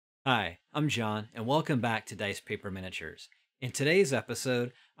Hi, I'm John, and welcome back to Dice Paper Miniatures. In today's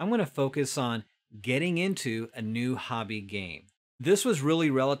episode, I'm going to focus on getting into a new hobby game. This was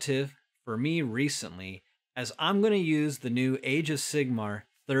really relative for me recently, as I'm going to use the new Age of Sigmar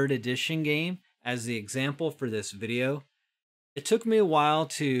 3rd edition game as the example for this video. It took me a while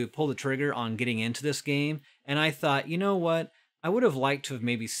to pull the trigger on getting into this game, and I thought, you know what? I would have liked to have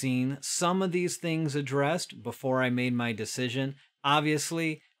maybe seen some of these things addressed before I made my decision.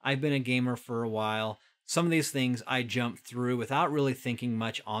 Obviously, I've been a gamer for a while. Some of these things I jumped through without really thinking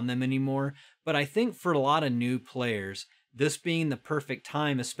much on them anymore, but I think for a lot of new players, this being the perfect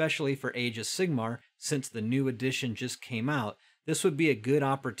time, especially for Age of Sigmar, since the new edition just came out, this would be a good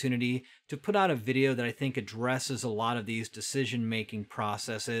opportunity to put out a video that I think addresses a lot of these decision-making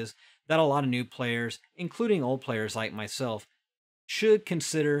processes that a lot of new players, including old players like myself, should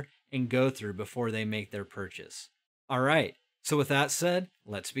consider and go through before they make their purchase. All right, so with that said,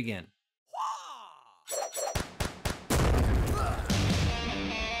 let's begin.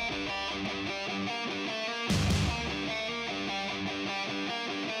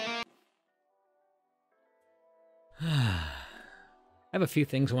 I have a few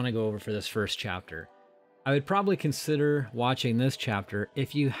things I want to go over for this first chapter. I would probably consider watching this chapter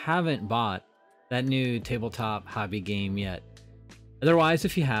if you haven't bought that new tabletop hobby game yet. Otherwise,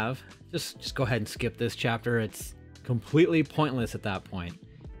 if you have, just go ahead and skip this chapter. It's completely pointless at that point.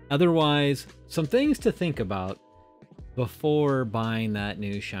 Otherwise, some things to think about before buying that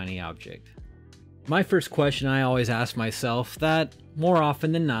new shiny object. My first question I always ask myself, that more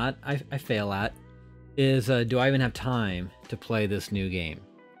often than not I fail at, is do I even have time to play this new game?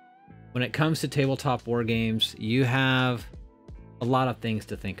 When it comes to tabletop war games, you have a lot of things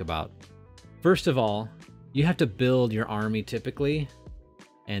to think about. First of all, you have to build your army typically,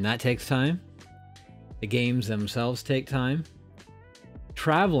 and that takes time. The games themselves take time.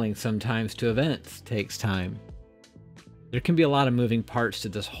 Traveling sometimes to events takes time. There can be a lot of moving parts to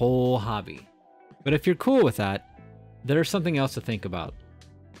this whole hobby. But if you're cool with that, there's something else to think about.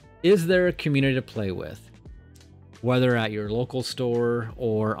 Is there a community to play with, whether at your local store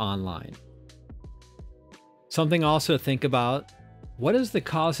or online? Something also to think about, what is the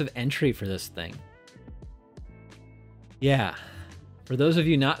cost of entry for this thing? Yeah, for those of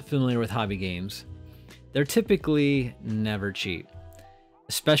you not familiar with hobby games, they're typically never cheap,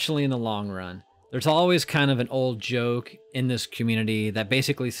 especially in the long run. There's always kind of an old joke in this community that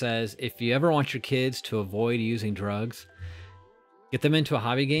basically says, if you ever want your kids to avoid using drugs, get them into a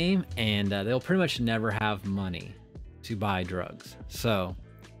hobby game and they'll pretty much never have money to buy drugs. So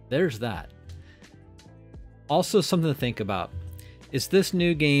there's that. Also, something to think about. Is this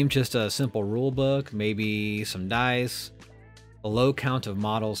new game just a simple rule book, maybe some dice, a low count of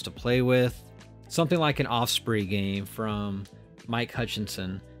models to play with? Something like an Offspring game from Mike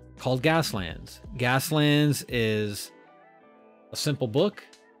Hutchinson called Gaslands. Gaslands is a simple book.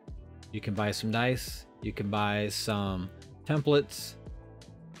 You can buy some dice, you can buy some templates,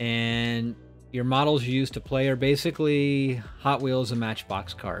 and your models you use to play are basically Hot Wheels and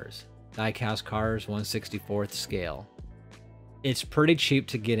Matchbox cars. Die-cast cars, 1/64th scale. It's pretty cheap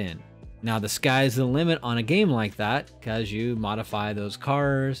to get in. Now the sky's the limit on a game like that because you modify those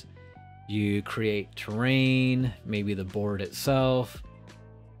cars, you create terrain, maybe the board itself.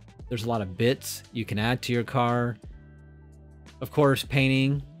 There's a lot of bits you can add to your car. Of course,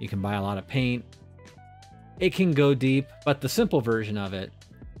 painting, you can buy a lot of paint. It can go deep, but the simple version of it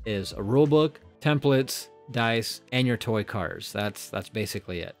is a rulebook, templates, dice, and your toy cars. That's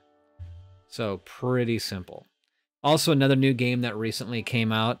basically it. So pretty simple. Also, another new game that recently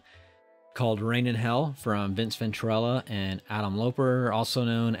came out called Rain in Hell from Vince Venturella and Adam Loper, also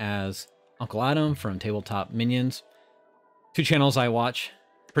known as Uncle Adam from Tabletop Minions. Two channels I watch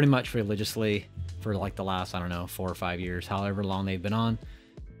pretty much religiously for like the last, I don't know, 4 or 5 years, however long they've been on.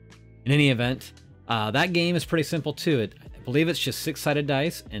 In any event, that game is pretty simple too. I believe it's just 6-sided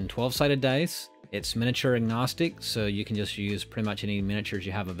dice and 12-sided dice. It's miniature agnostic, so you can just use pretty much any miniatures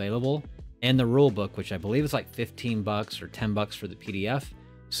you have available. And the rule book, which I believe is like $15 or $10 for the PDF.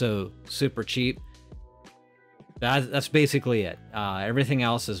 So super cheap. That's basically it. Everything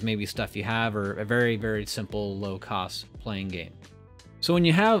else is maybe stuff you have or a very, very simple, low cost playing game. So when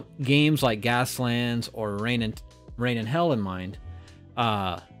you have games like Gaslands or Rain in Hell in mind,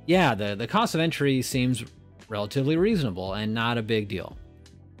 yeah, the cost of entry seems relatively reasonable and not a big deal.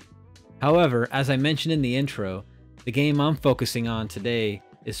 However, as I mentioned in the intro, the game I'm focusing on today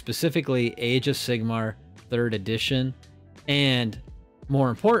is specifically Age of Sigmar 3rd edition, and more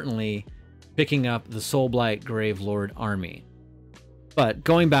importantly, picking up the Soulblight Gravelord army. But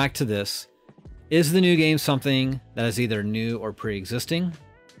going back to this, is the new game something that is either new or pre-existing?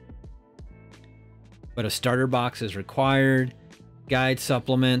 but a starter box is required, guide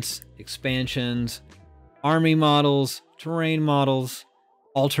supplements, expansions, army models, terrain models,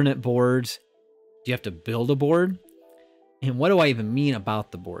 alternate boards. Do you have to build a board? And what do I even mean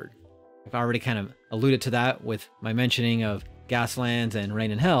about the board? I've already kind of alluded to that with my mentioning of Gaslands and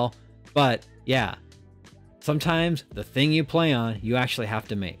Rain and Hell, but yeah, sometimes the thing you play on, you actually have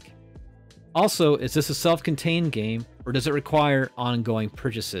to make. Also, is this a self-contained game, or does it require ongoing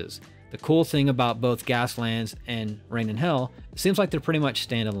purchases? The cool thing about both Gaslands and Rain and Hell, it seems like they're pretty much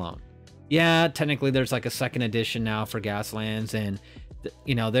standalone. Yeah, technically there's like a second edition now for Gaslands, and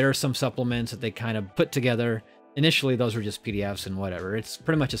you know, there are some supplements that they kind of put together. Initially, those were just PDFs and whatever. It's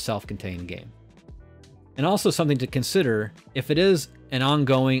pretty much a self-contained game. And also something to consider, if it is an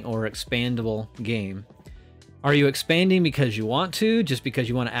ongoing or expandable game, are you expanding because you want to, just because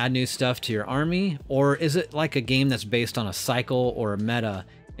you want to add new stuff to your army? Or is it like a game that's based on a cycle or a meta,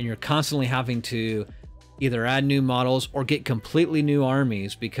 and you're constantly having to either add new models or get completely new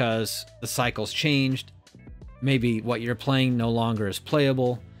armies because the cycle's changed? Maybe what you're playing no longer is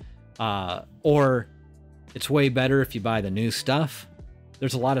playable, or it's way better if you buy the new stuff.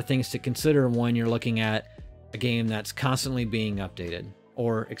 There's a lot of things to consider when you're looking at a game that's constantly being updated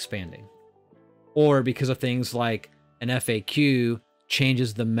or expanding. Or because of things like an FAQ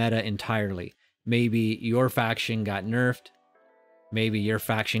changes the meta entirely. Maybe your faction got nerfed. Maybe your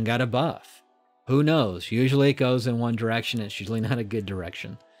faction got a buff. Who knows? Usually it goes in one direction. It's usually not a good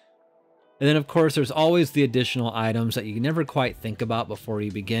direction. And then of course, there's always the additional items that you never quite think about before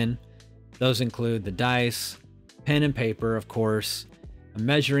you begin. Those include the dice, pen and paper, of course, a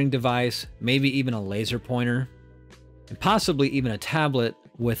measuring device, maybe even a laser pointer, and possibly even a tablet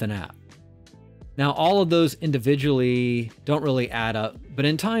with an app. Now, all of those individually don't really add up, but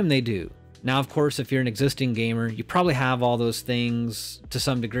in time they do. Now, of course, if you're an existing gamer, you probably have all those things to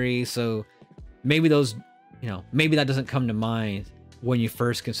some degree, so maybe those, maybe that doesn't come to mind when you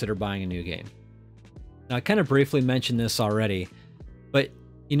first consider buying a new game. Now, I kind of briefly mentioned this already, but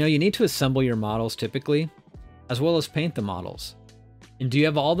you need to assemble your models typically, as well as paint the models. And do you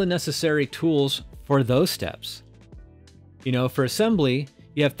have all the necessary tools for those steps? For assembly,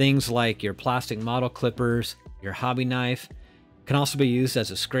 you have things like your plastic model clippers, your hobby knife. It can also be used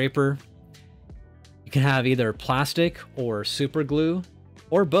as a scraper. You can have either plastic or super glue,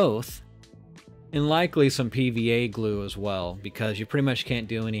 or both, and likely some PVA glue as well, because you pretty much can't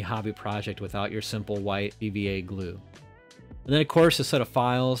do any hobby project without your simple white PVA glue. And then of course a set of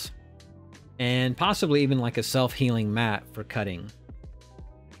files, and possibly even like a self-healing mat for cutting.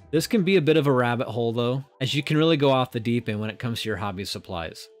 This can be a bit of a rabbit hole though, as you can really go off the deep end when it comes to your hobby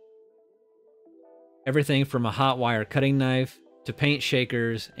supplies. Everything from a hot wire cutting knife to paint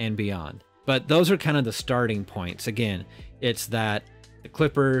shakers and beyond. But those are kind of the starting points. Again, it's that the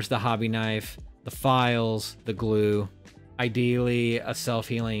clippers, the hobby knife, the files, the glue, ideally a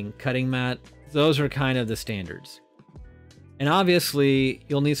self-healing cutting mat. Those are kind of the standards. And obviously,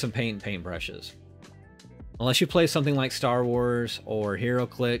 you'll need some paint and paintbrushes. Unless you play something like Star Wars or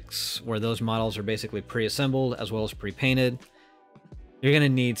HeroClix, where those models are basically pre-assembled as well as pre-painted, you're going to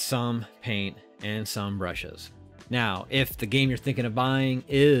need some paint and some brushes. Now, if the game you're thinking of buying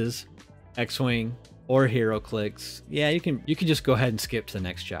is X-Wing or HeroClix, yeah, you can just go ahead and skip to the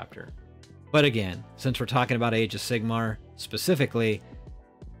next chapter. But again, since we're talking about Age of Sigmar specifically,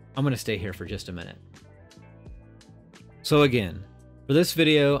 I'm going to stay here for just a minute. So again, for this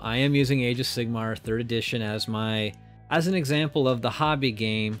video, I am using Age of Sigmar 3rd edition as an example of the hobby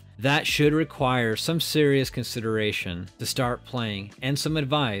game that should require some serious consideration to start playing, and some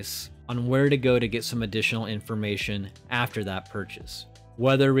advice on where to go to get some additional information after that purchase,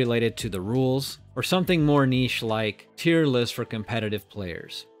 whether related to the rules or something more niche like tier lists for competitive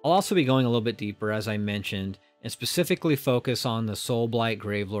players. I'll also be going a little bit deeper, as I mentioned, and specifically focus on the Soulblight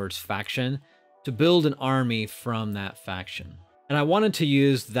Gravelords faction to build an army from that faction. And I wanted to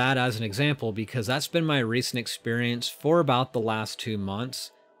use that as an example because that's been my recent experience for about the last 2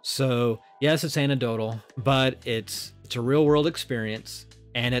 months. So yes, it's anecdotal, but it's a real world experience,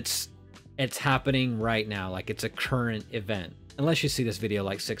 and it's happening right now. Like, it's a current event, unless you see this video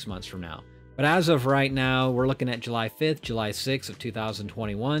like 6 months from now. But as of right now, we're looking at July 5th, July 6th of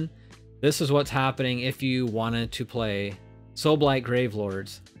 2021. This is what's happening if you wanted to play Soulblight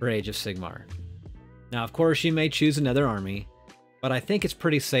Gravelords for Age of Sigmar. Now, of course, you may choose another army, but I think it's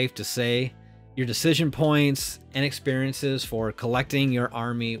pretty safe to say your decision points and experiences for collecting your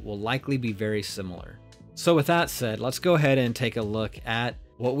army will likely be very similar. So with that said, let's go ahead and take a look at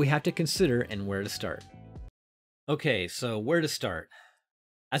what we have to consider and where to start. Okay, so where to start?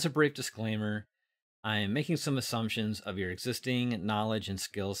 As a brief disclaimer, I am making some assumptions of your existing knowledge and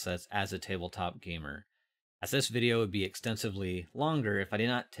skill sets as a tabletop gamer, as this video would be extensively longer if I did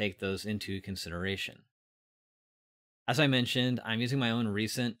not take those into consideration. As I mentioned, I'm using my own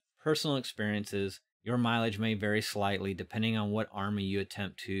recent personal experiences. Your mileage may vary slightly depending on what army you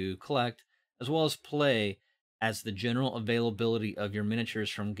attempt to collect, as well as play, as the general availability of your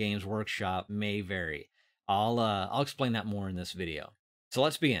miniatures from Games Workshop may vary. I'll explain that more in this video. So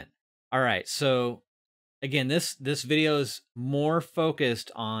let's begin. All right, so again, this video is more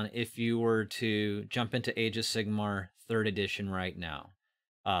focused on if you were to jump into Age of Sigmar 3rd edition right now.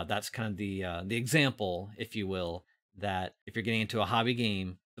 That's kind of the example, if you will, that if you're getting into a hobby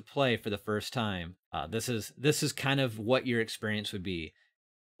game to play for the first time, this is kind of what your experience would be.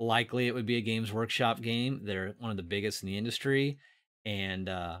 Likely, it would be a Games Workshop game. They're one of the biggest in the industry, and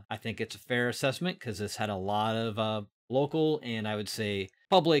I think it's a fair assessment because this had a lot of local and I would say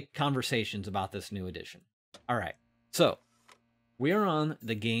public conversations about this new edition. All right, so we are on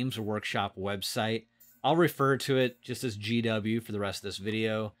the Games Workshop website. I'll refer to it just as GW for the rest of this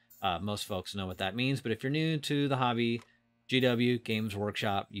video. Most folks know what that means, but if you're new to the hobby, GW, Games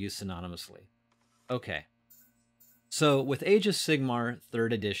Workshop, used synonymously. Okay, so with Age of Sigmar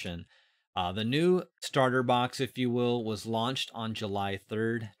 3rd edition, the new starter box, if you will, was launched on July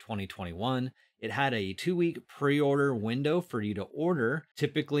 3rd, 2021. It had a 2-week pre-order window for you to order.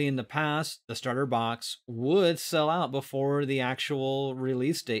 Typically in the past, the starter box would sell out before the actual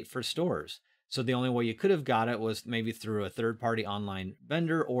release date for stores. So the only way you could have got it was maybe through a third-party online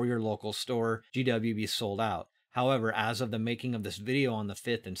vendor or your local store. GW be sold out. However, as of the making of this video on the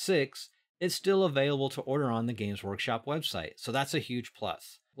 5th and 6th, it's still available to order on the Games Workshop website. So that's a huge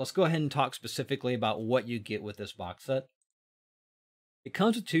plus. Let's go ahead and talk specifically about what you get with this box set. It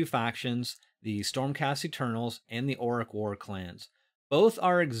comes with 2 factions, the Stormcast Eternals and the Auric War clans. Both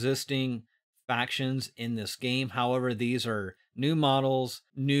are existing factions in this game. However, these are new models,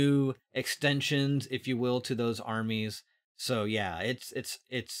 new extensions, if you will, to those armies. So yeah,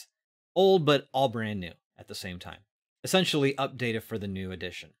 it's old, but all brand new at the same time. Essentially updated for the new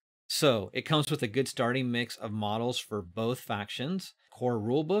edition. So it comes with a good starting mix of models for both factions, core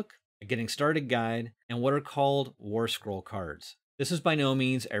rulebook, a getting started guide, and what are called War Scroll cards. This is by no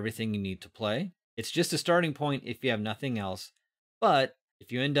means everything you need to play. It's just a starting point if you have nothing else. But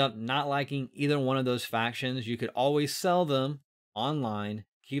if you end up not liking either one of those factions, you could always sell them online,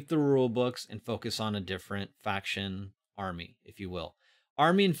 keep the rule books, and focus on a different faction army, if you will.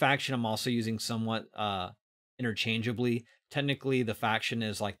 Army and faction I'm also using somewhat interchangeably. Technically, the faction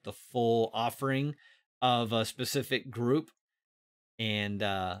is like the full offering of a specific group, and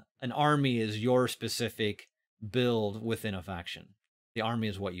an army is your specific build within a faction. The army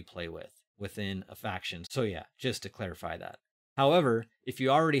is what you play with within a faction. So yeah, just to clarify that. However, if you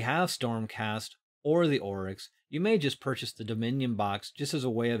already have Stormcast or the Oryx, you may just purchase the Dominion box just as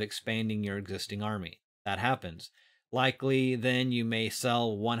a way of expanding your existing army. That happens. Likely, then you may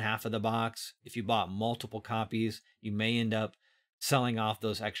sell one half of the box. If you bought multiple copies, you may end up selling off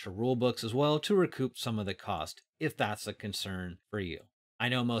those extra rule books as well to recoup some of the cost, if that's a concern for you. I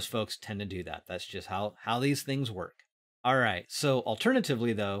know most folks tend to do that. That's just how these things work. All right, so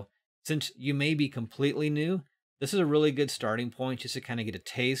alternatively though, since you may be completely new, this is a really good starting point just to kind of get a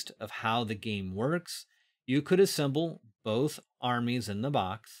taste of how the game works. You could assemble both armies in the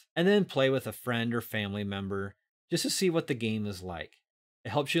box and then play with a friend or family member just to see what the game is like. It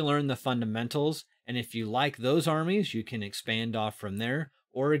helps you learn the fundamentals, and if you like those armies, you can expand off from there.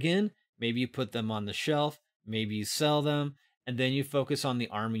 Or again, maybe you put them on the shelf, maybe you sell them, and then you focus on the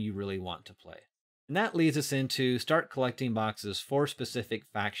army you really want to play. And that leads us into start collecting boxes for specific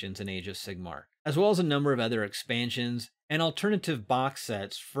factions in Age of Sigmar, as well as a number of other expansions and alternative box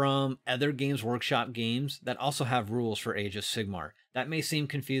sets from other Games Workshop games that also have rules for Age of Sigmar. That may seem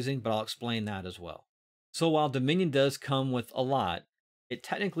confusing, but I'll explain that as well. So while Dominion does come with a lot, it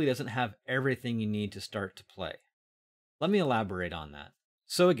technically doesn't have everything you need to start to play. Let me elaborate on that.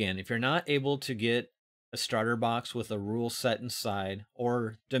 So again, if you're not able to get a starter box with a rule set inside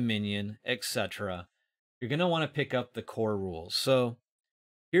or Dominion, etc., you're going to want to pick up the core rules. So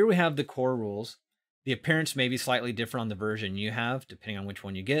here we have the core rules. The appearance may be slightly different on the version you have, depending on which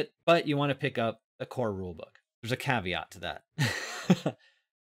one you get, but you want to pick up a core rulebook. There's a caveat to that.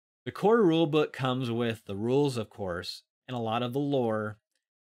 The core rulebook comes with the rules, of course, and a lot of the lore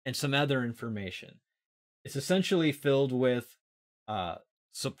and some other information. It's essentially filled with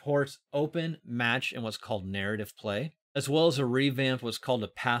supports open, match, and what's called narrative play, as well as a revamped what's called a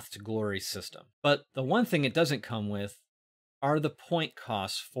Path to Glory system. But the one thing it doesn't come with are the point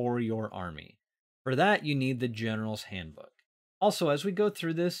costs for your army. For that, you need the General's Handbook. Also, as we go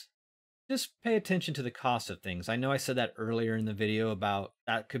through this, just pay attention to the cost of things. I know I said that earlier in the video about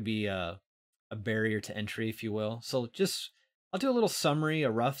that could be a barrier to entry, if you will. So just, I'll do a little summary,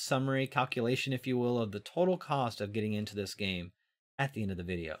 a rough summary calculation, if you will, of the total cost of getting into this game at the end of the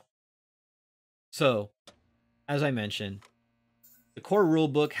video. So, as I mentioned, the core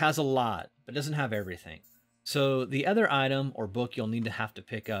rulebook has a lot, but doesn't have everything. So the other item or book you'll need to have to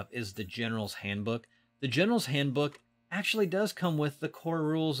pick up is the General's Handbook. The General's Handbook actually does come with the core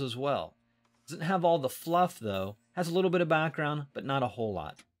rules as well. Doesn't have all the fluff though, has a little bit of background, but not a whole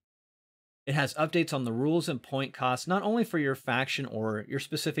lot. It has updates on the rules and point costs, not only for your faction or your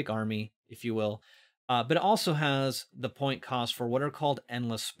specific army, if you will, but it also has the point cost for what are called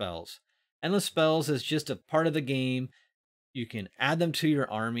endless spells. Endless spells is just a part of the game. You can add them to your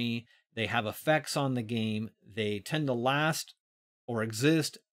army. They have effects on the game. They tend to last or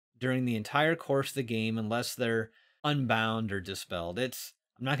exist during the entire course of the game unless they're unbound or dispelled. I'm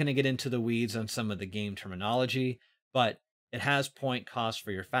not going to get into the weeds on some of the game terminology, but it has point costs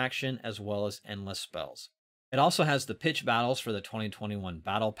for your faction as well as endless spells. It also has the pitch battles for the 2021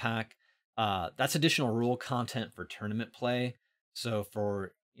 battle pack. That's additional rule content for tournament play. So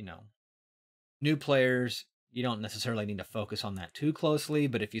for, new players, you don't necessarily need to focus on that too closely,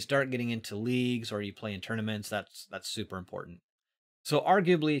 but if you start getting into leagues or you play in tournaments, that's super important. So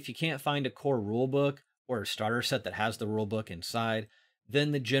arguably, if you can't find a core rulebook or a starter set that has the rulebook inside,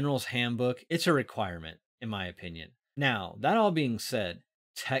 then the General's Handbook, it's a requirement, in my opinion. Now, that all being said,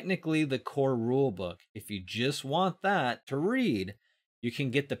 technically the core rulebook, if you just want that to read, you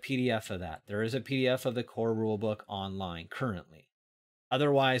can get the PDF of that. There is a PDF of the core rulebook online currently.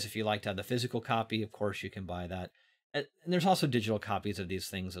 Otherwise, if you like to have the physical copy, of course you can buy that. And there's also digital copies of these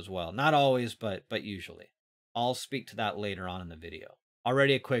things as well. Not always, but usually. I'll speak to that later on in the video.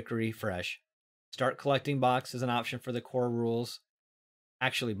 Already a quick refresh. Start collecting box is an option for the core rules.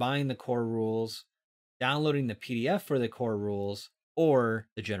 Actually buying the core rules, downloading the PDF for the core rules, or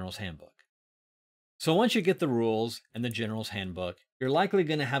the General's Handbook. So once you get the rules and the General's Handbook, you're likely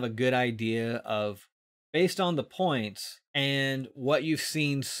going to have a good idea of, based on the points and what you've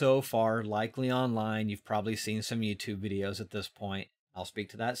seen so far, likely online, you've probably seen some YouTube videos at this point. I'll speak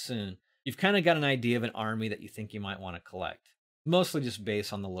to that soon. You've kind of got an idea of an army that you think you might want to collect, mostly just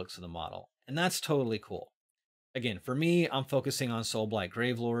based on the looks of the model. And that's totally cool. Again, for me, I'm focusing on Soulblight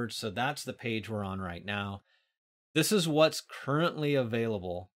Gravelords, so that's the page we're on right now. This is what's currently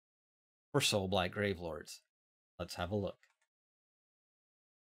available for Soulblight Gravelords. Let's have a look.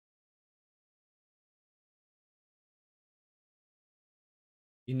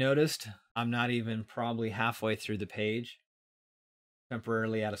 You noticed I'm not even probably halfway through the page.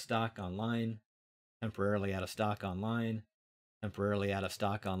 Temporarily out of stock online, temporarily out of stock online, temporarily out of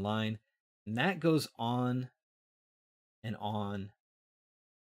stock online. And that goes on and on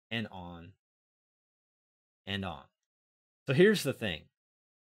and on and on. So here's the thing.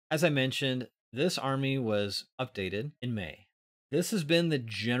 As I mentioned, this army was updated in May. This has been the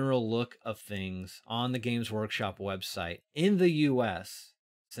general look of things on the Games Workshop website in the US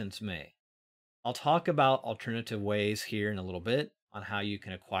since May. I'll talk about alternative ways here in a little bit on how you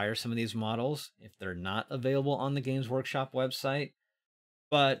can acquire some of these models if they're not available on the Games Workshop website.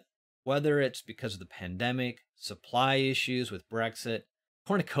 But whether it's because of the pandemic, supply issues with Brexit,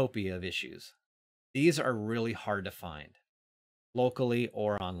 cornucopia of issues, these are really hard to find, locally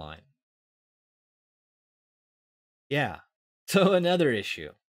or online. Yeah, so another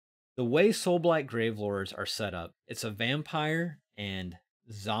issue. The way Soulblight Gravelords are set up, it's a vampire and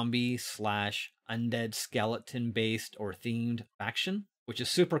zombie / undead skeleton based or themed faction, which is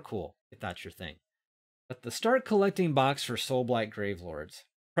super cool if that's your thing. But the start collecting box for Soulblight Gravelords,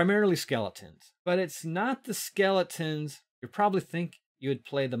 primarily skeletons, but it's not the skeletons you probably think you would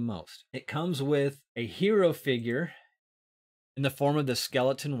play the most. It comes with a hero figure in the form of the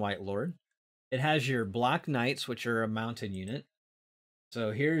skeleton White Lord. It has your Black Knights, which are a mounted unit.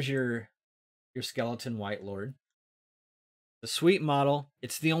 So here's your skeleton White Lord. The sweet model,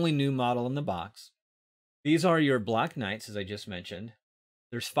 it's the only new model in the box. These are your Black Knights, as I just mentioned.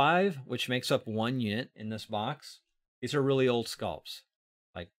 There's 5, which makes up 1 unit in this box. These are really old sculpts,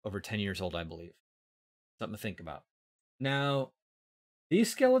 like over 10 years old, I believe. Something to think about. Now, these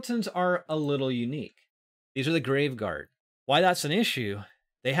skeletons are a little unique. These are the Grave Guard. Why that's an issue,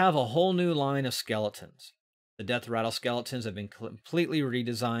 they have a whole new line of skeletons. The Death Rattle skeletons have been completely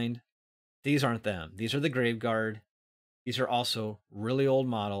redesigned. These aren't them. These are the Grave Guard. These are also really old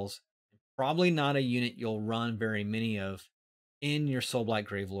models. Probably not a unit you'll run very many of in your Soulblight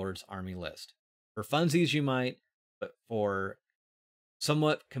Gravelords army list. For funsies you might, but for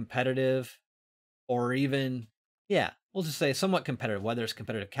somewhat competitive or even, we'll just say somewhat competitive, whether it's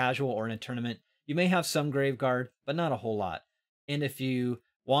competitive casual or in a tournament. You may have some Grave Guard, but not a whole lot. And if you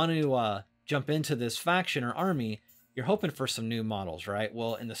want to jump into this faction or army, you're hoping for some new models, right?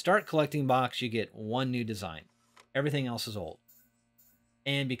 Well, in the start collecting box, you get one new design. Everything else is old.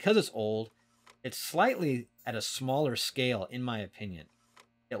 And because it's old, it's slightly at a smaller scale, in my opinion.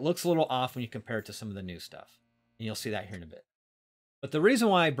 It looks a little off when you compare it to some of the new stuff. And you'll see that here in a bit. But the reason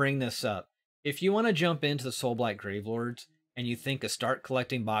why I bring this up, if you want to jump into the Soulblight Gravelords and you think a start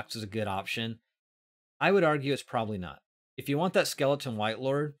collecting box is a good option, I would argue it's probably not. If you want that Skeleton White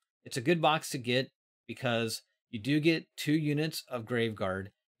Lord, it's a good box to get because you do get 2 units of Graveguard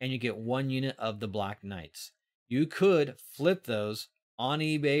and you get 1 unit of the Black Knights. You could flip those on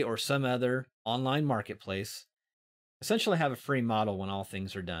eBay or some other online marketplace. Essentially have a free model when all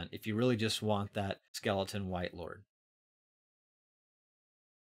things are done if you really just want that Skeleton White Lord.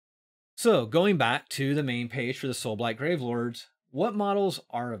 So going back to the main page for the Soulblight Gravelords, what models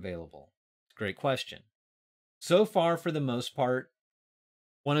are available? Great question. So far, for the most part,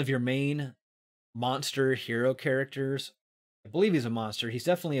 one of your main monster hero characters, I believe he's a monster. He's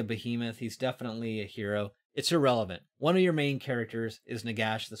definitely a behemoth. He's definitely a hero. It's irrelevant. One of your main characters is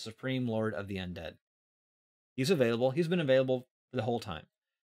Nagash, the Supreme Lord of the Undead. He's available. He's been available for the whole time.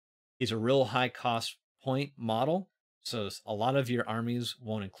 He's a real high cost point model, so a lot of your armies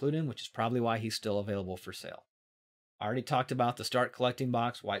won't include him, which is probably why he's still available for sale. I already talked about the start collecting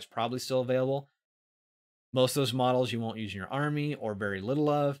box, why it's probably still available. Most of those models you won't use in your army or very little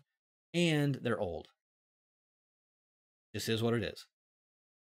of, and they're old. This is what it is.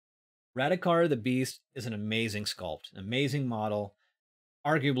 Radikar the Beast is an amazing sculpt, an amazing model,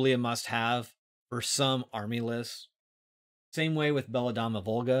 arguably a must-have for some army lists. Same way with Belladama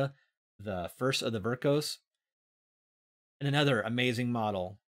Volga, the first of the Virkos. And another amazing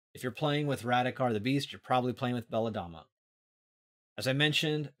model. If you're playing with Radikar the Beast, you're probably playing with Belladama. As I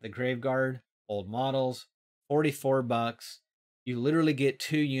mentioned, the Graveguard, old models, $44. You literally get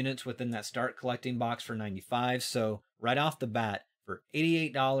 2 units within that start collecting box for $95. So right off the bat, for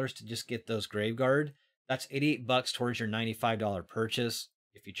 $88 to just get those Graveguard, that's $88 towards your $95 purchase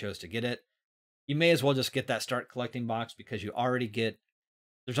if you chose to get it. You may as well just get that start collecting box because you already get,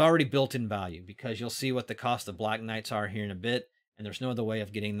 there's already built-in value because you'll see what the cost of Black Knights are here in a bit, and there's no other way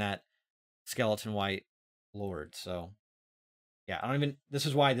of getting that Skeleton White Lord. So yeah, this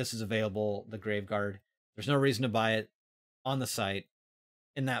is why this is available, the Graveguard. There's no reason to buy it on the site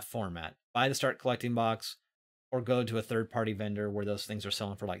in that format. Buy the start collecting box or go to a third-party vendor where those things are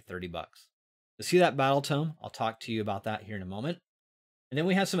selling for like $30. To see that battle tome, I'll talk to you about that here in a moment. And then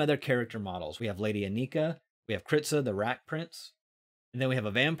we have some other character models. We have Lady Anika, we have Kritza, the Rat Prince, and then we have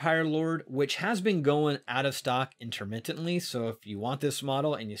a Vampire Lord, which has been going out of stock intermittently. So if you want this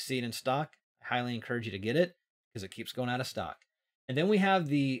model and you see it in stock, I highly encourage you to get it because it keeps going out of stock. And then we have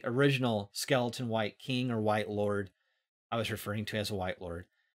the original Skeleton White King or White Lord I was referring to as a White Lord.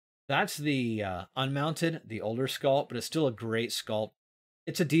 That's the unmounted, the older sculpt, but it's still a great sculpt.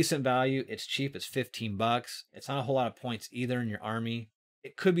 It's a decent value. It's cheap. It's $15. It's not a whole lot of points either in your army.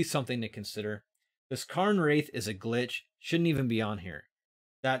 It could be something to consider. This Karn Wraith is a glitch. Shouldn't even be on here.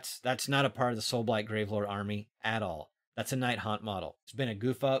 That's not a part of the Soulblight Gravelord army at all. That's a Night Haunt model. It's been a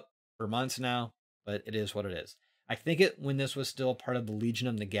goof up for months now, but it is what it is. I think when this was still part of the Legion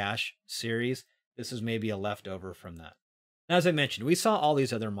of Nagash series, this is maybe a leftover from that. Now, as I mentioned, we saw all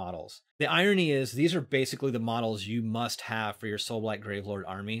these other models. The irony is these are basically the models you must have for your Soulblight Gravelord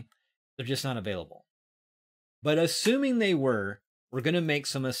army. They're just not available. But assuming they were, we're going to make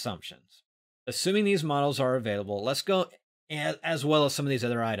some assumptions. Assuming these models are available, let's go, as well as some of these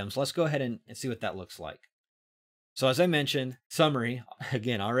other items, let's go ahead and see what that looks like. So as I mentioned, summary,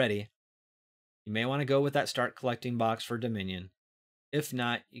 again already, you may want to go with that start collecting box for Dominion. If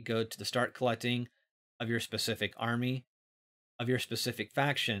not, you go to the start collecting of your specific army, of your specific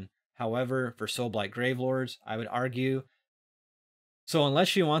faction. However, for Soulblight Gravelords, I would argue, so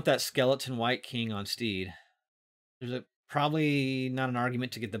unless you want that Skeleton White King on Steed, there's probably not an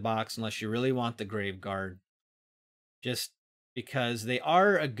argument to get the box unless you really want the Graveguard, just because they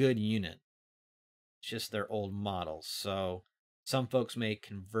are a good unit. It's just they're old models, so some folks may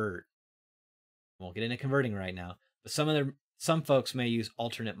convert. Won't get into converting right now, but some folks may use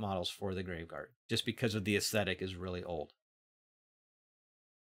alternate models for the Graveguard just because of the aesthetic is really old.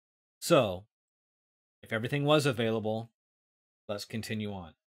 So, if everything was available, let's continue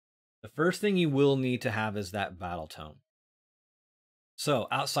on. The first thing you will need to have is that battle tome. So,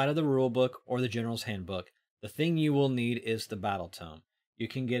 outside of the rulebook or the General's Handbook, the thing you will need is the battle tome. You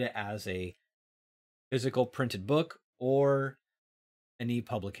can get it as a physical printed book or an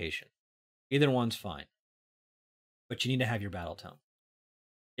e-publication. Either one's fine. but you need to have your battle tome.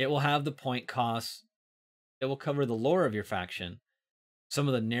 It will have the point costs. It will cover the lore of your faction, some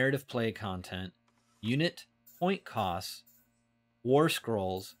of the narrative play content, unit point costs, war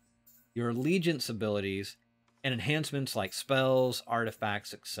scrolls, your allegiance abilities, and enhancements like spells,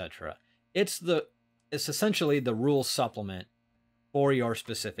 artifacts, etc. It's essentially the rule supplement for your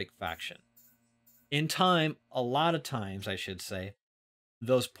specific faction. In time, a lot of times, I should say,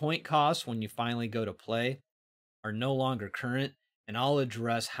 those point costs when you finally go to play are no longer current, and I'll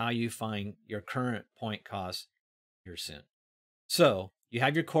address how you find your current point costs here soon. So, you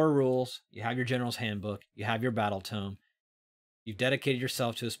have your core rules, you have your general's handbook, you have your battle tome, you've dedicated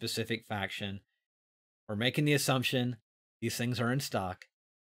yourself to a specific faction. We're making the assumption these things are in stock.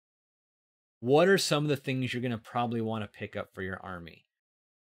 What are some of the things you're going to probably want to pick up for your army?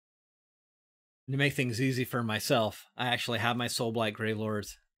 To make things easy for myself, I actually have my Soulblight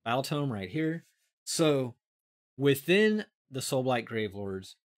Gravelords battle tome right here. So within the Soulblight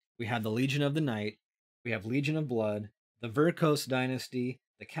Gravelords, we have the Legion of the Night, we have Legion of Blood, the Verkos dynasty,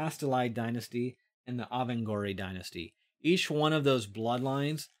 the Castellite dynasty, and the Avangori dynasty. Each one of those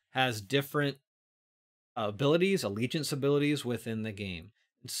bloodlines has different abilities, allegiance abilities within the game.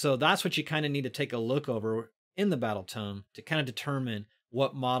 So that's what you kind of need to take a look over in the battle tome to kind of determine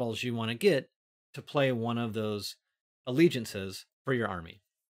what models you want to get to play one of those allegiances for your army.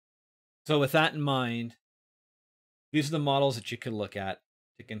 So with that in mind, these are the models that you could look at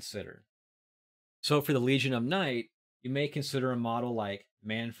to consider. So for the Legion of Night, you may consider a model like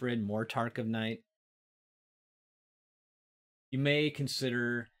Manfred, Mortarch of Night. You may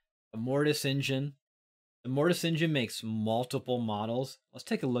consider a Mortis engine. The Mortis engine makes multiple models. Let's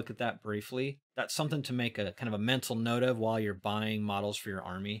take a look at that briefly. That's something to make a kind of a mental note of while you're buying models for your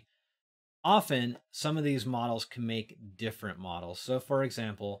army. Often, some of these models can make different models. So for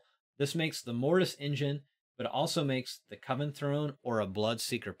example, this makes the Mortis engine, but it also makes the Coven Throne or a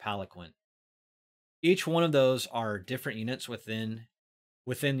Bloodseeker Palanquin. Each one of those are different units within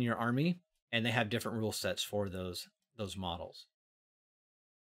your army, and they have different rule sets for those models.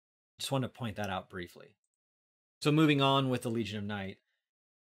 Just want to point that out briefly. So moving on with the Legion of Night,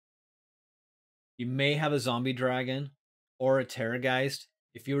 you may have a Zombie Dragon or a Terrorgeist.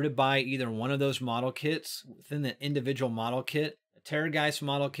 If you were to buy either one of those model kits within the individual model kit, a Terrorgeist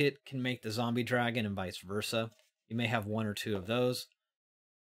model kit can make the Zombie Dragon and vice versa. You may have one or two of those.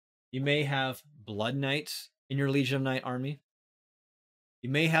 You may have Blood Knights in your Legion of Night army. You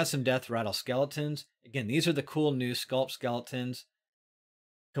may have some Death Rattle Skeletons. Again, these are the cool new sculpt skeletons.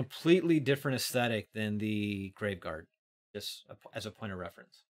 Completely different aesthetic than the Graveguard, just as a point of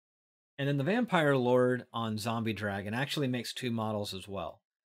reference. And then the Vampire Lord on Zombie Dragon actually makes two models as well.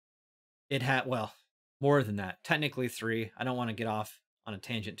 It had, well, more than that, technically three. I don't want to get off on a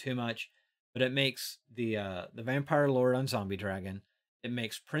tangent too much, but it makes the Vampire Lord on Zombie Dragon. It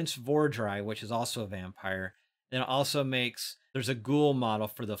makes Prince Vordry, which is also a vampire. Then it also makes, there's a ghoul model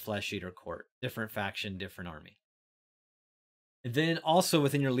for the Flesh Eater Court. Different faction, different army. And then also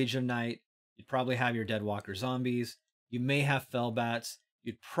within your Legion of Night, you'd probably have your Deadwalker zombies. You may have Fellbats.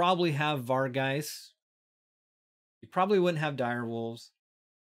 You'd probably have Vargeist. You probably wouldn't have Direwolves.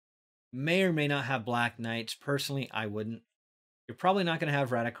 You may or may not have Black Knights. Personally, I wouldn't. You're probably not going to have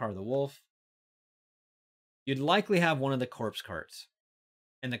Radakar the Wolf. You'd likely have one of the Corpse Carts.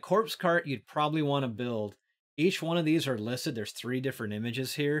 And the Corpse Cart you'd probably want to build. Each one of these are listed. There's 3 different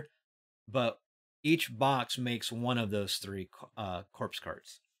images here, but each box makes one of those 3 Corpse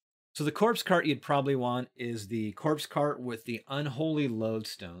Carts. So the Corpse Cart you'd probably want is the Corpse Cart with the Unholy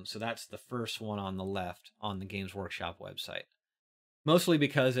Lodestone. So that's the first one on the left on the Games Workshop website. Mostly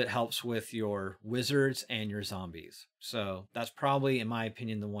because it helps with your wizards and your zombies. So that's probably, in my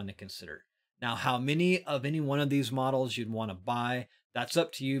opinion, the one to consider. Now, how many of any one of these models you'd want to buy, that's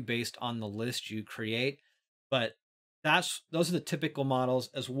up to you based on the list you create. But those are the typical models,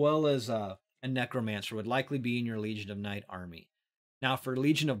 as well as a Necromancer would likely be in your Legion of Night army. Now, for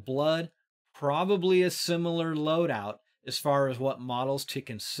Legion of Blood, probably a similar loadout as far as what models to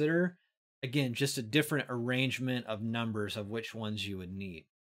consider. Again, just a different arrangement of numbers of which ones you would need.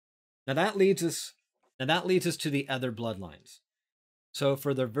 Now that leads us to the other bloodlines. So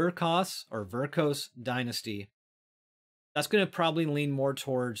for the Verkos dynasty, that's going to probably lean more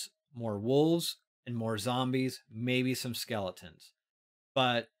towards more wolves and more zombies, maybe some skeletons.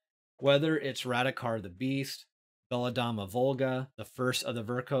 But whether it's Radakar the Beast, Belladama Volga, the first of the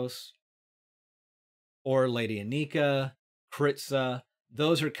Verkos, or Lady Anika, Kritza,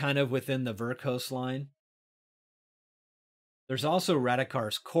 those are kind of within the Verkos line. There's also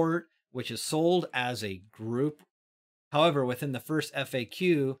Radakar's Court, which is sold as a group. However, within the first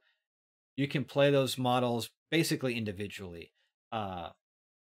FAQ, you can play those models basically individually.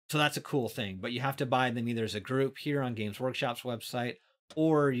 So that's a cool thing, but you have to buy them either as a group here on Games Workshop's website,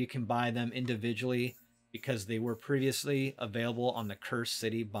 or you can buy them individually because they were previously available on the Curse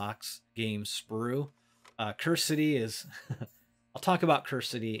City box game sprue. Curse City is, I'll talk about Curse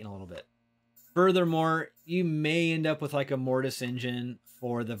City in a little bit. Furthermore, you may end up with like a Mortis engine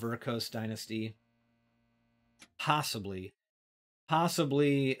for the Verkos Dynasty. Possibly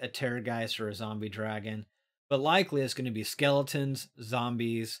a Terrorgeist or a Zombie Dragon, but likely it's going to be skeletons,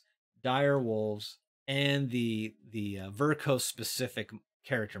 zombies, dire wolves, and the Verkos specific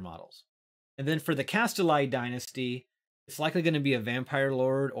character models. And then for the Castelli Dynasty, it's likely going to be a Vampire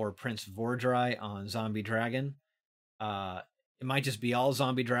Lord or Prince Vordry on Zombie Dragon. It might just be all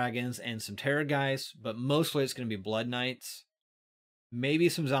zombie dragons and some Terrorgeists, but mostly it's going to be Blood Knights. Maybe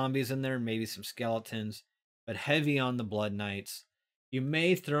some zombies in there, maybe some skeletons, but heavy on the Blood Knights. You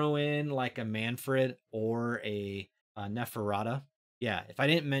may throw in like a Manfred or a Neferata. Yeah, if I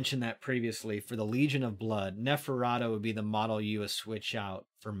didn't mention that previously, for the Legion of Blood, Neferata would be the model you would switch out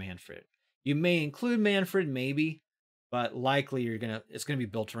for Manfred. You may include Manfred, maybe, but likely it's gonna be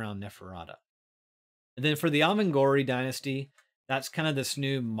built around Neferata. And then for the Avangori Dynasty, that's kind of this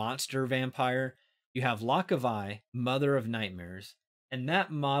new monster vampire. You have Lakavai, Mother of Nightmares, and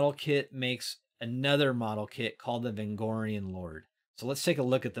that model kit makes another model kit called the Vengorian Lord. So let's take a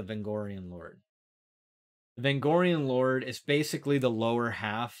look at the Vengorian Lord. The Vengorian Lord is basically the lower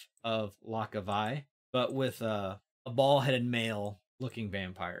half of Lakavai, but with a bald-headed male looking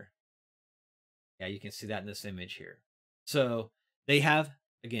vampire. Yeah, you can see that in this image here. So they have,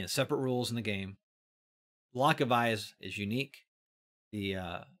 again, separate rules in the game. Lakavai is unique. The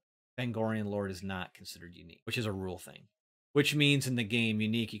Vengorian Lord is not considered unique, which is a rule thing. Which means in the game,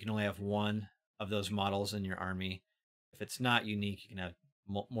 unique, you can only have one of those models in your army. If it's not unique, you can have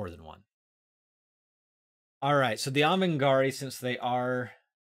more than one. All right, so the Avangari, since they are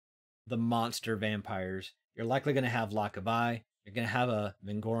the monster vampires, you're likely going to have Lakavai, you're going to have a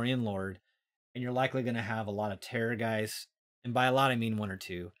Vengorian Lord, and you're likely going to have a lot of Terrorgeists, and by a lot I mean one or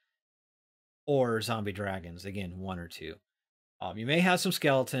two, or zombie dragons, again, one or two. You may have some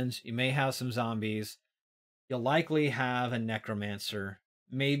skeletons, you may have some zombies, you'll likely have a Necromancer,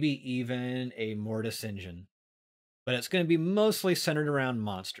 maybe even a Mortis engine, but it's going to be mostly centered around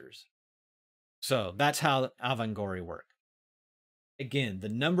monsters. So that's how Avangori work. Again, the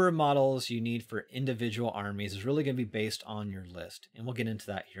number of models you need for individual armies is really going to be based on your list, and we'll get into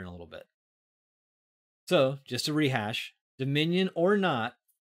that here in a little bit. So, just to rehash, Dominion or not,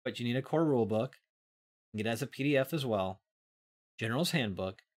 but you need a core rulebook, get it as a PDF as well, General's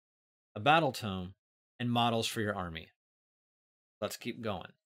Handbook, a battle tome, and models for your army. Let's keep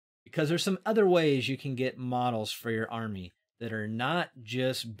going. Because there's some other ways you can get models for your army that are not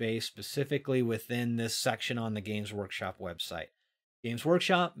just based specifically within this section on the Games Workshop website. Games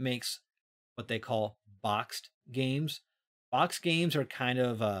Workshop makes what they call boxed games. Boxed games are kind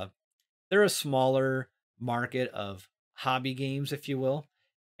of they're a smaller market of hobby games, if you will,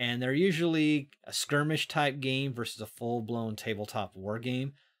 and they're usually a skirmish type game versus a full-blown tabletop war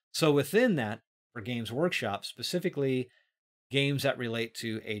game. So within that, for Games Workshop, specifically games that relate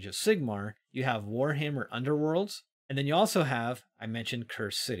to Age of Sigmar, you have Warhammer Underworlds, and then you also have, I mentioned,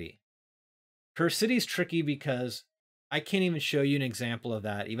 Curse City. Curse City is tricky because I can't even show you an example of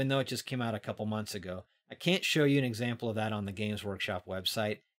that, even though it just came out a couple months ago. I can't show you an example of that on the Games Workshop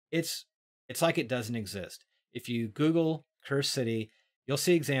website. It's like it doesn't exist. If you Google Curse City, you'll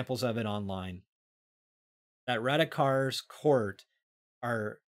see examples of it online. That Radakar's Court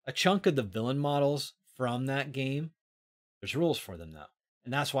are a chunk of the villain models from that game. There's rules for them, though,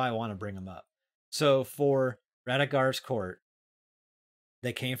 and that's why I want to bring them up. So for Radakar's Court,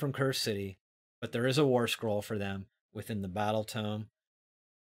 they came from Curse City, but there is a war scroll for them within the battle tome,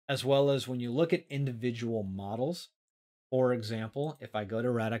 as well as when you look at individual models. For example, if I go to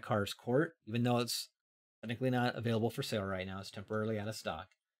Radakar's Court, even though it's technically not available for sale right now, it's temporarily out of stock.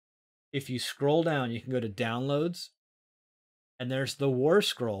 If you scroll down, you can go to Downloads, and there's the War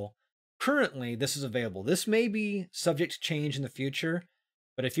Scroll. Currently, this is available. This may be subject to change in the future,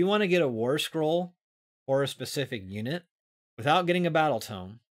 but if you want to get a War Scroll for a specific unit without getting a battle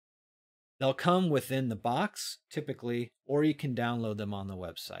tome, they'll come within the box, typically, or you can download them on the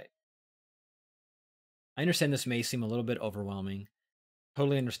website. I understand this may seem a little bit overwhelming.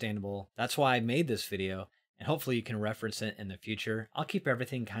 Totally understandable. That's why I made this video, and hopefully you can reference it in the future. I'll keep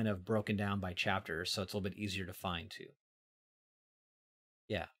everything kind of broken down by chapters, so it's a little bit easier to find too.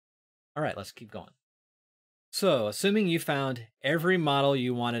 Yeah. All right, let's keep going. So, assuming you found every model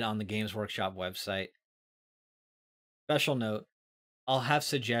you wanted on the Games Workshop website, special note, I'll have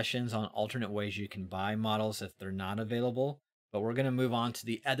suggestions on alternate ways you can buy models if they're not available, but we're going to move on to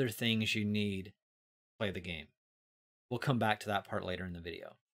the other things you need to play the game. We'll come back to that part later in the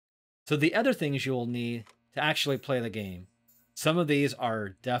video. So the other things you'll need to actually play the game, some of these are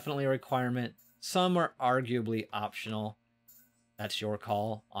definitely a requirement, some are arguably optional. That's your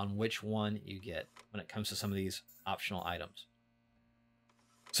call on which one you get when it comes to some of these optional items.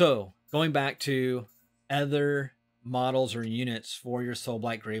 So going back to other models or units for your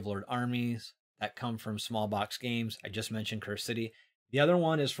Soulblight Gravelord armies that come from small box games, I just mentioned Curse City. The other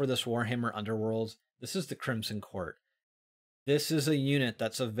one is for this Warhammer Underworlds. This is the Crimson Court. This is a unit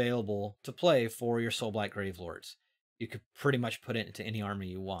that's available to play for your Soulblight Gravelords. You could pretty much put it into any army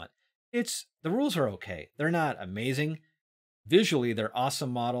you want. The rules are okay. They're not amazing. Visually, they're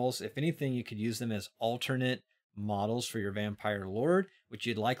awesome models. If anything, you could use them as alternate models for your Vampire Lord, which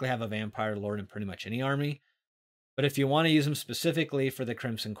you'd likely have a Vampire Lord in pretty much any army. But if you want to use them specifically for the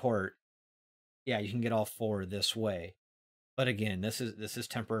Crimson Court, yeah, you can get all four this way. But again, this is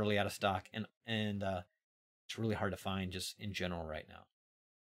temporarily out of stock, and it's really hard to find just in general right now.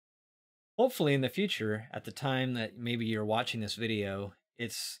 Hopefully in the future, at the time that maybe you're watching this video,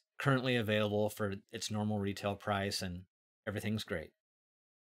 it's currently available for its normal retail price and everything's great.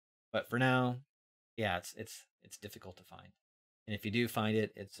 But for now, yeah, it's difficult to find. And if you do find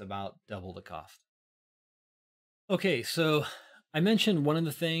it, it's about double the cost. Okay, so I mentioned one of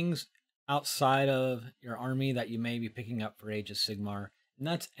the things outside of your army that you may be picking up for Age of Sigmar, and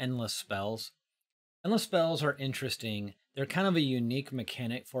that's endless spells. Endless spells are interesting. They're kind of a unique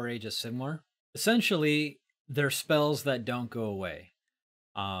mechanic for Age of Sigmar. Essentially, they're spells that don't go away.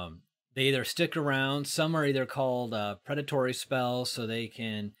 They either stick around. Some are either called predatory spells, so they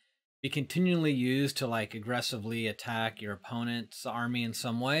can be continually used to like aggressively attack your opponent's army in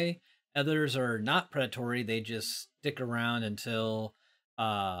some way. Others are not predatory. They just stick around until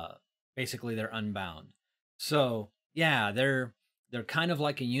basically they're unbound. So yeah, they're kind of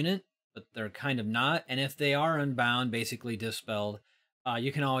like a unit, but they're kind of not. And if they are unbound, basically dispelled,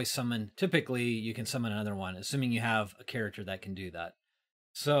 you can always summon, typically you can summon another one, assuming you have a character that can do that.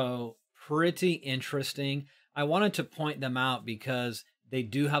 So pretty interesting. I wanted to point them out because they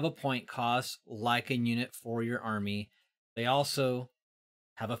do have a point cost like a unit for your army. They also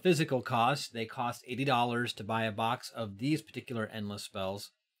have a physical cost. They cost $80 to buy a box of these particular endless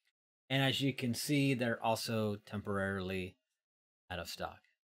spells. And as you can see, they're also temporarily out of stock.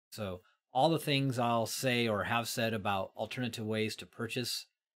 So all the things I'll say or have said about alternative ways to purchase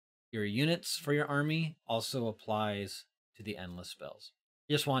your units for your army also applies to the endless spells.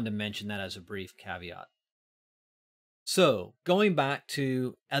 Just wanted to mention that as a brief caveat. So going back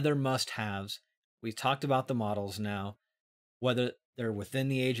to other must-haves, we've talked about the models now, whether they're within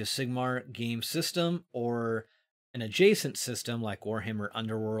the Age of Sigmar game system or an adjacent system like Warhammer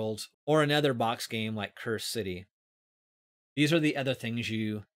Underworlds or another box game like Curse City. These are the other things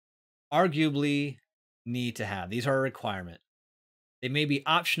you arguably need to have. These are a requirement. They may be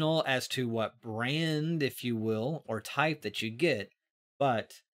optional as to what brand, if you will, or type that you get,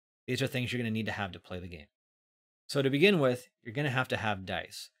 but these are things you're going to need to have to play the game. So to begin with, you're going to have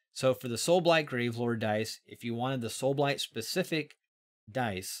dice. So for the Soulblight Gravelord dice, if you wanted the Soulblight specific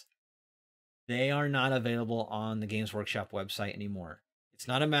dice, they are not available on the Games Workshop website anymore. It's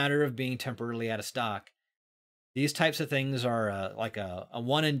not a matter of being temporarily out of stock. These types of things are like a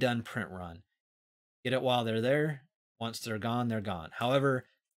one and done print run. Get it while they're there. Once they're gone, they're gone. However,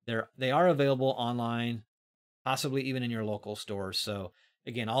 they are available online, possibly even in your local stores. So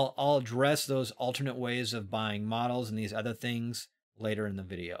again, I'll address those alternate ways of buying models and these other things later in the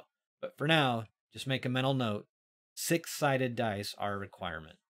video. But for now, just make a mental note, 6-sided dice are a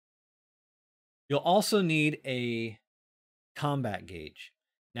requirement. You'll also need a combat gauge.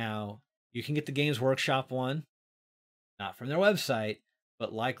 Now, you can get the Games Workshop one, not from their website,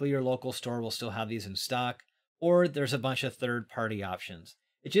 but likely your local store will still have these in stock, or there's a bunch of third-party options.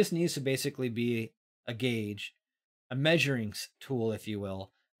 It just needs to basically be a gauge, a measuring tool, if you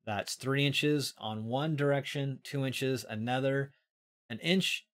will, that's 3 inches on one direction, 2 inches another, 1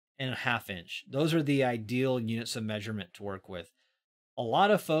 inch, and 1/2 inch. Those are the ideal units of measurement to work with. A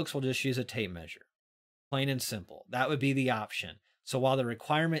lot of folks will just use a tape measure, plain and simple. That would be the option. So while the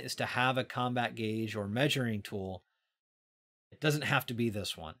requirement is to have a combat gauge or measuring tool, it doesn't have to be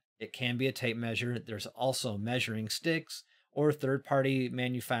this one. It can be a tape measure. There's also measuring sticks, or third-party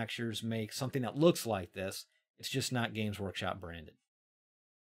manufacturers make something that looks like this. It's just not Games Workshop branded.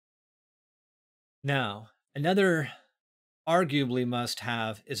 Now, another arguably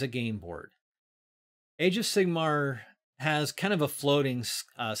must-have is a game board. Age of Sigmar has kind of a floating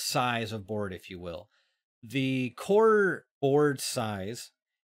size of board, if you will. The core board size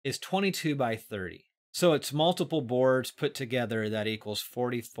is 22 by 30. So it's multiple boards put together that equals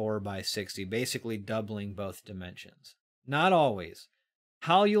 44 by 60, basically doubling both dimensions. Not always.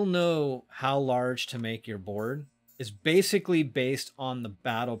 How you'll know how large to make your board is basically based on the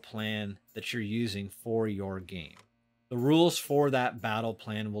battle plan that you're using for your game. The rules for that battle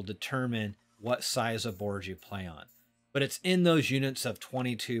plan will determine what size of board you play on. But it's in those units of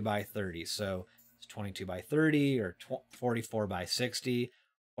 22 by 30. So it's 22 by 30 or 44 by 60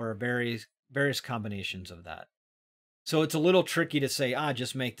 or various combinations of that. So it's a little tricky to say,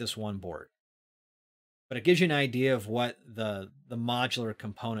 just make this one board. But it gives you an idea of what the modular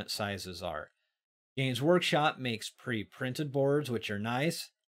component sizes are. Games Workshop makes pre-printed boards, which are nice.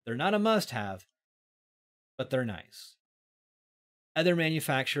 They're not a must-have, but they're nice. Other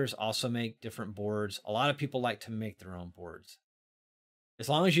manufacturers also make different boards. A lot of people like to make their own boards. As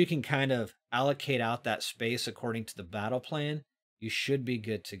long as you can kind of allocate out that space according to the battle plan, you should be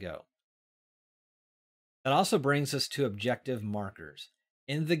good to go. That also brings us to objective markers.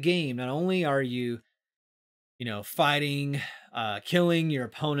 In the game, not only are you fighting, killing your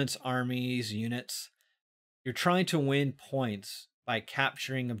opponent's armies, units, you're trying to win points by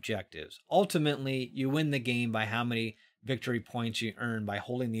capturing objectives. Ultimately, you win the game by how many victory points you earn by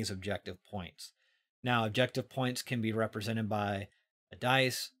holding these objective points. Now, objective points can be represented by a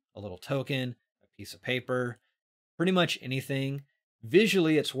dice, a little token, a piece of paper, pretty much anything.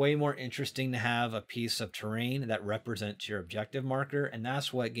 Visually, it's way more interesting to have a piece of terrain that represents your objective marker, and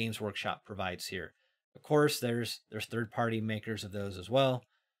that's what Games Workshop provides here. Of course, there's third-party makers of those as well.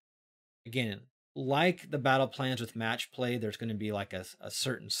 Again, like the battle plans with match play, there's going to be like a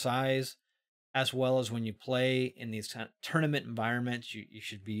certain size, as well as when you play in these tournament environments, you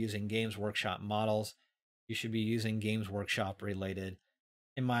should be using Games Workshop models. You should be using Games Workshop related,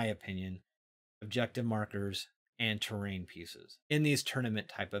 in my opinion, objective markers and terrain pieces. In these tournament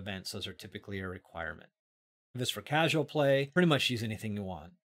type events, those are typically a requirement. If it's for casual play, pretty much use anything you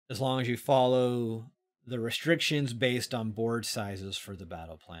want, as long as you follow the restrictions based on board sizes for the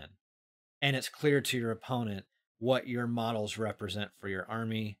battle plan. And it's clear to your opponent what your models represent for your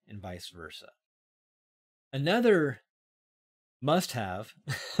army and vice versa. Another must-have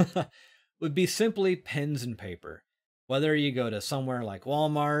would be simply pens and paper. Whether you go to somewhere like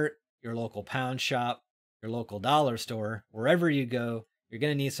Walmart, your local pound shop, your local dollar store, wherever you go, you're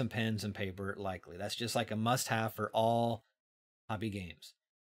going to need some pens and paper likely. That's just like a must-have for all hobby games.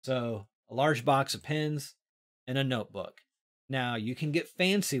 So a large box of pens and a notebook. Now, you can get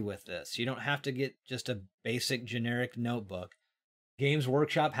fancy with this. You don't have to get just a basic generic notebook. Games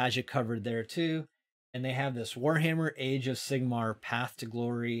Workshop has you covered there too. And they have this Warhammer Age of Sigmar Path to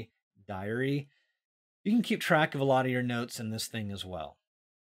Glory diary. You can keep track of a lot of your notes in this thing as well.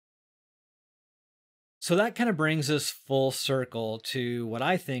 So that kind of brings us full circle to what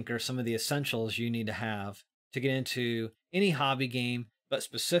I think are some of the essentials you need to have to get into any hobby game, but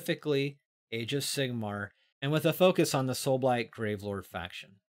specifically Age of Sigmar, and with a focus on the Soulblight Gravelord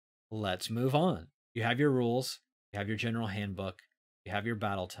faction. Let's move on. You have your rules, you have your general handbook, you have your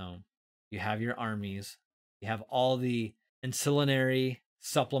battle tome, you have your armies, you have all the ancillary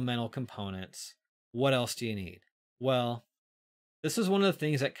supplemental components. What else do you need? Well, this is one of the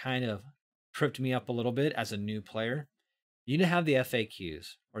things that kind of tripped me up a little bit as a new player. You need to have the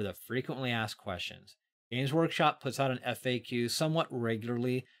FAQs, or the frequently asked questions. Games Workshop puts out an FAQ somewhat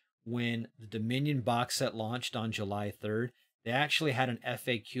regularly. When the Dominion box set launched on July 3rd, they actually had an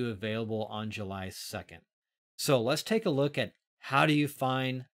FAQ available on July 2nd. So let's take a look at how do you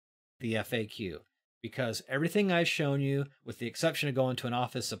find the FAQ, because everything I've shown you, with the exception of going to an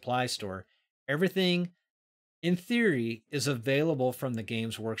office supply store, everything in theory is available from the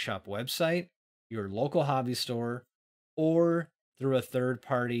Games Workshop website, your local hobby store, or through a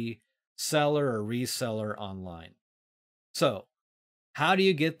third-party seller or reseller online. So how do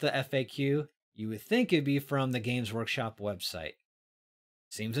you get the FAQ? You would think it'd be from the Games Workshop website.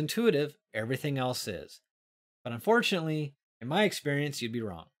 Seems intuitive, everything else is. But unfortunately, in my experience, you'd be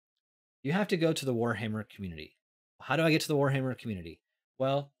wrong. You have to go to the Warhammer community. How do I get to the Warhammer community?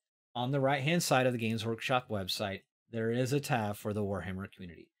 Well, on the right-hand side of the Games Workshop website, there is a tab for the Warhammer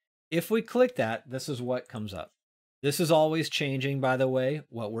community. If we click that, this is what comes up. This is always changing, by the way.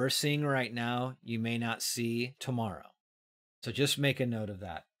 What we're seeing right now, you may not see tomorrow. So just make a note of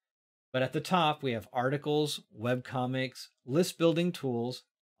that. But at the top, we have articles, webcomics, list building tools.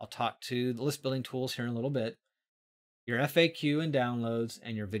 I'll talk to the list building tools here in a little bit. Your FAQ and downloads,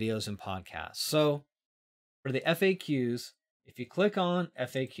 and your videos and podcasts. So for the FAQs, if you click on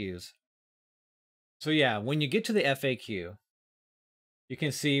FAQs, so yeah, when you get to the FAQ, you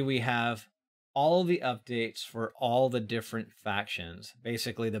can see we have all the updates for all the different factions,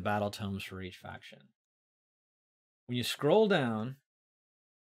 basically the battle tomes for each faction. When you scroll down,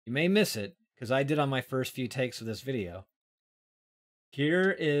 you may miss it because I did on my first few takes of this video.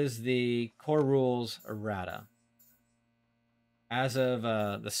 Here is the core rules errata as of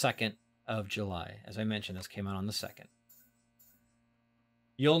the 2nd of July. As I mentioned, this came out on the 2nd.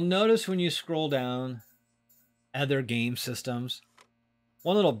 You'll notice when you scroll down other game systems.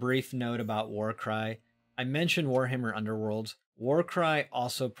 One little brief note about Warcry. I mentioned Warhammer Underworlds. Warcry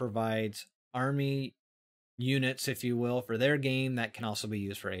also provides army units, if you will, for their game that can also be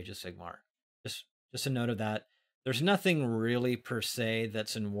used for Age of Sigmar. Just a note of that. There's nothing really per se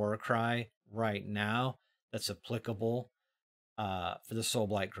that's in Warcry right now that's applicable for the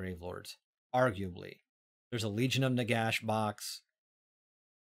Soulblight Gravelords. Arguably, there's a Legion of Nagash box.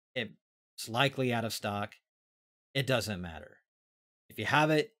 It's likely out of stock. It doesn't matter. If you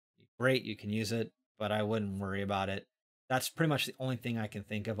have it, great, you can use it, but I wouldn't worry about it. That's pretty much the only thing I can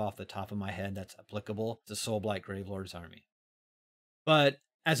think of off the top of my head that's applicable to Soulblight Gravelords army. But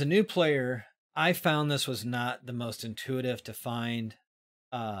as a new player, I found this was not the most intuitive to find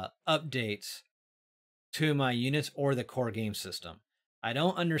updates to my units or the core game system. I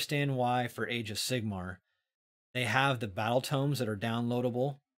don't understand why for Age of Sigmar, they have the battle tomes that are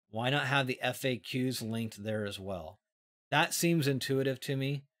downloadable. Why not have the FAQs linked there as well? That seems intuitive to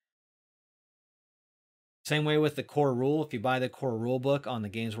me. Same way with the core rule. If you buy the core rule book on the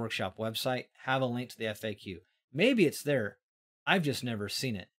Games Workshop website, have a link to the FAQ. Maybe it's there. I've just never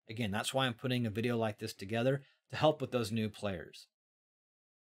seen it. Again, that's why I'm putting a video like this together to help with those new players.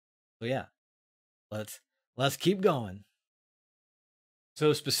 So yeah, let's keep going.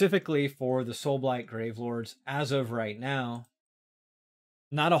 So specifically for the Soulblight Gravelords, as of right now,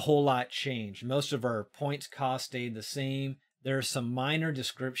 not a whole lot changed. Most of our points cost stayed the same. There are some minor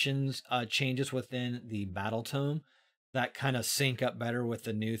descriptions changes within the battle tome that kind of sync up better with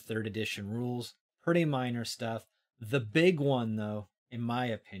the new 3rd edition rules. Pretty minor stuff. The big one, though, in my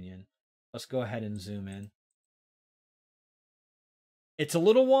opinion, let's go ahead and zoom in. It's a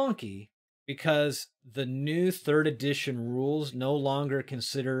little wonky because the new 3rd edition rules no longer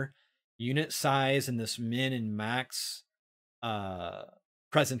consider unit size in this min and max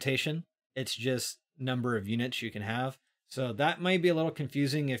presentation. It's just number of units you can have. So that might be a little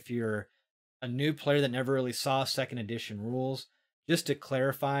confusing if you're a new player that never really saw 2nd edition rules. Just to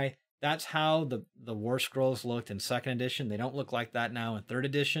clarify, that's how the War Scrolls looked in 2nd edition. They don't look like that now in 3rd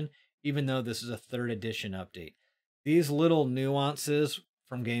edition, even though this is a 3rd edition update. These little nuances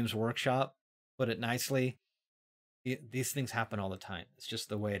from Games Workshop, put it nicely, these things happen all the time. It's just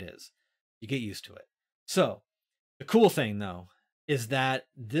the way it is. You get used to it. So the cool thing, though, is that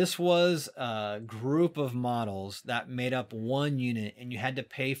this was a group of models that made up one unit, and you had to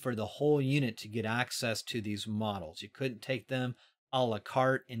pay for the whole unit to get access to these models. You couldn't take them a la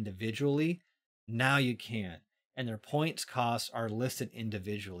carte individually. Now you can. And their points costs are listed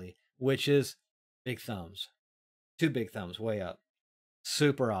individually, which is big thumbs. 2 big thumbs, way up.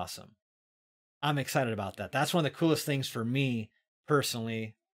 Super awesome. I'm excited about that. That's one of the coolest things for me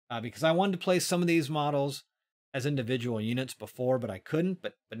personally, because I wanted to play some of these models as individual units before, but I couldn't,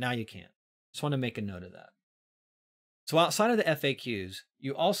 but now you can. Just want to make a note of that. So outside of the FAQs,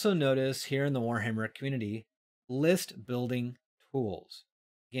 you also notice here in the Warhammer community, list building tools.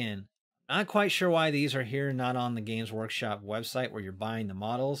 Again, not quite sure why these are here, not on the Games Workshop website where you're buying the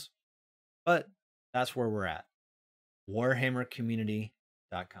models, but that's where we're at.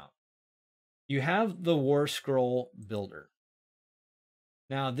 warhammercommunity.com. You have the War Scroll Builder.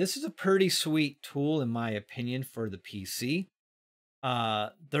 Now, this is a pretty sweet tool, in my opinion, for the PC.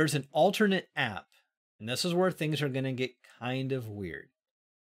 There's an alternate app, and this is where things are going to get kind of weird.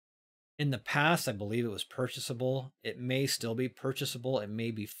 In the past, I believe it was purchasable. It may still be purchasable. It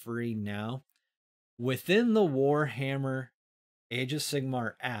may be free now. Within the Warhammer Age of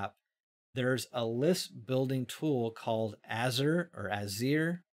Sigmar app, there's a list building tool called Azure or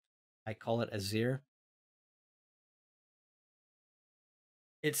Azir. I call it Azir.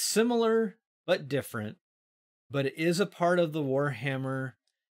 It's similar but different, but it is a part of the Warhammer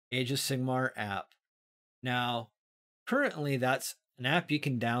Age of Sigmar app. Now, currently that's an app you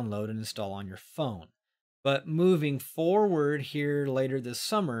can download and install on your phone. But moving forward here later this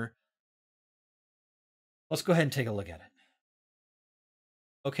summer, let's go ahead and take a look at it.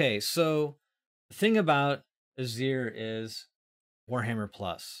 Okay, so the thing about Azir is Warhammer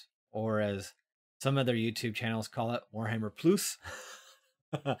Plus, or as some other YouTube channels call it, Warhammer Plus.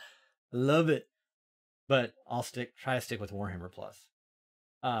 Love it. But I'll try to stick with Warhammer Plus.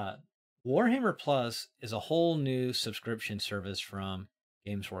 Warhammer Plus is a whole new subscription service from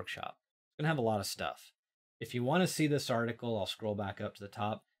Games Workshop. going to have a lot of stuff. If you want to see this article, I'll scroll back up to the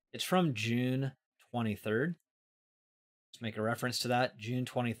top. It's from June 23rd. Let's make a reference to that. June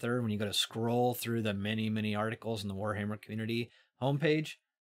 23rd, when you go to scroll through the many, many articles in the Warhammer community homepage.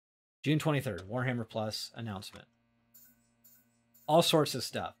 June 23rd, Warhammer Plus announcement. All sorts of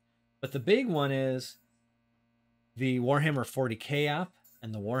stuff. But the big one is the Warhammer 40K app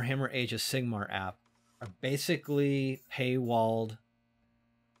and the Warhammer Age of Sigmar app are basically paywalled,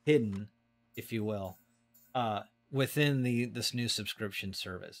 hidden, if you will, within this new subscription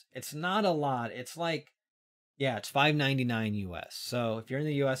service. It's not a lot. It's like, yeah, it's $5.99 US. So if you're in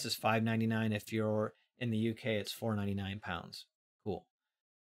the US, it's $5.99. If you're in the UK, it's £4.99 pounds. Cool.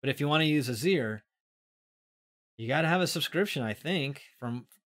 But if you want to use Azir, you got to have a subscription, I think.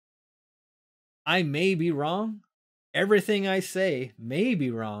 I may be wrong. Everything I say may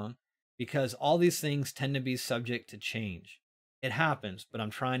be wrong because all these things tend to be subject to change. It happens, but I'm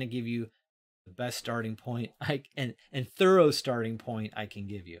trying to give you the best starting point and thorough starting point I can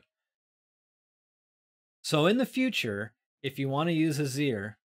give you. So in the future, if you want to use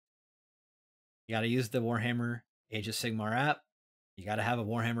Azir, you got to use the Warhammer Age of Sigmar app. You got to have a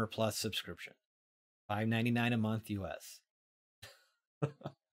Warhammer Plus subscription. $5.99 a month US.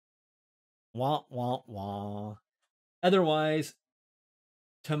 Wah, wah, wah. Otherwise,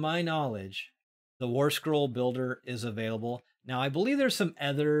 to my knowledge, the War Scroll Builder is available. Now, I believe there's some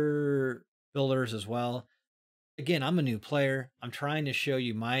other builders as well. Again, I'm a new player. I'm trying to show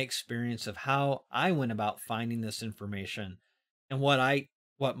you my experience of how I went about finding this information and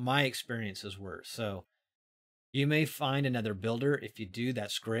what my experiences were. So you may find another builder. If you do,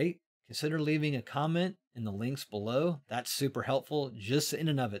 that's great. Consider leaving a comment in the links below. That's super helpful just in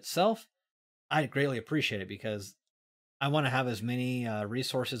and of itself. I greatly appreciate it because I want to have as many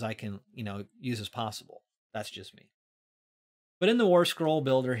resources I can, use as possible. That's just me. But in the War Scroll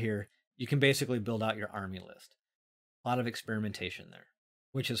Builder here, you can basically build out your army list. A lot of experimentation there,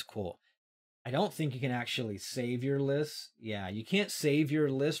 which is cool. I don't think you can actually save your lists. Yeah, you can't save your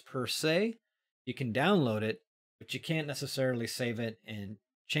list per se. You can download it, but you can't necessarily save it and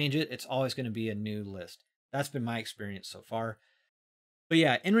change it. It's always going to be a new list. That's been my experience so far. But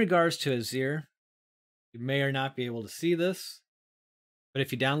yeah, in regards to Azir, you may or not be able to see this, but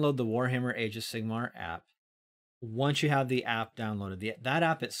if you download the Warhammer Age of Sigmar app, once you have the app downloaded, that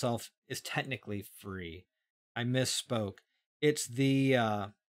app itself is technically free. I misspoke. It's the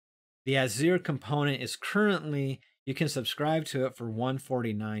Azir component is currently, you can subscribe to it for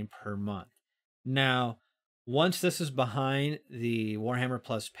 $149 per month. Now, once this is behind the Warhammer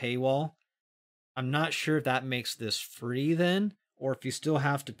Plus paywall, I'm not sure if that makes this free then, or if you still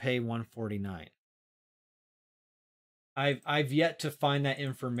have to pay $149. I've yet to find that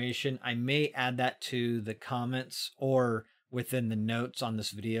information. I may add that to the comments or within the notes on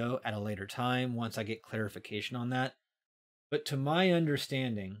this video at a later time once I get clarification on that. But to my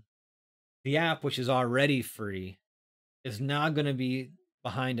understanding, the app, which is already free, is now going to be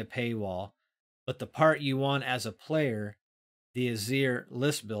behind a paywall. But the part you want as a player, the Azir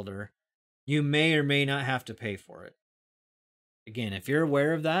list builder, you may or may not have to pay for it. Again, if you're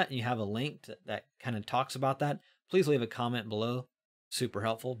aware of that and you have a link that kind of talks about that, please leave a comment below. Super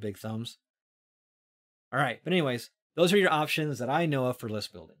helpful. Big thumbs. All right. But anyways, those are your options that I know of for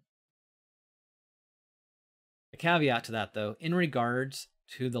list building. A caveat to that, though, in regards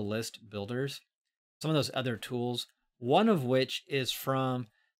to the list builders, some of those other tools, one of which is from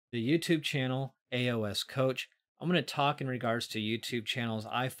the YouTube channel AOS Coach. I'm going to talk in regards to YouTube channels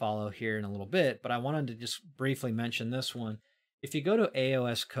I follow here in a little bit, but I wanted to just briefly mention this one. If you go to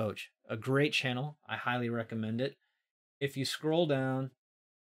AOS Coach, a great channel, I highly recommend it. If you scroll down,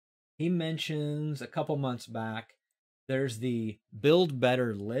 he mentions a couple months back, there's the Build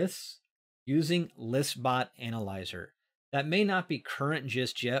Better Lists using ListBot Analyzer. That may not be current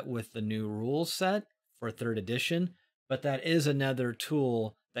just yet with the new rules set for 3rd edition, but that is another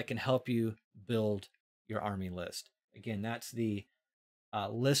tool that can help you build your army list. Again, that's the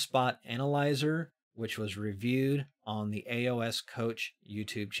ListBot Analyzer, which was reviewed on the AOS Coach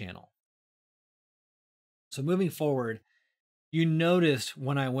YouTube channel. So moving forward, you noticed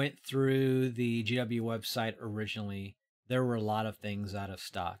when I went through the GW website originally, there were a lot of things out of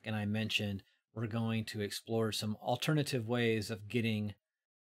stock. And I mentioned we're going to explore some alternative ways of getting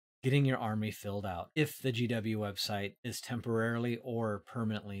your army filled out if the GW website is temporarily or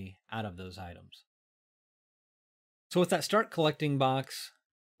permanently out of those items. So with that start collecting box,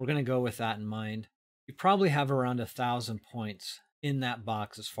 we're going to go with that in mind. You probably have around 1,000 points in that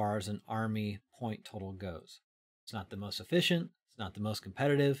box as far as an army point total goes. It's not the most efficient. It's not the most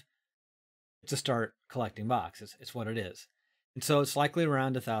competitive. It's a start collecting box. It's what it is. And so it's likely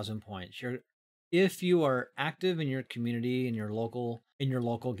around 1,000 points. If you are active in your community, in your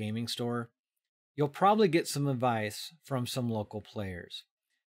local gaming store, you'll probably get some advice from some local players.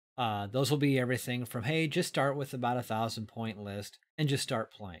 Those will be everything from, hey, just start with about 1,000 point list and just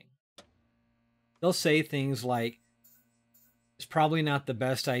start playing. They'll say things like, it's probably not the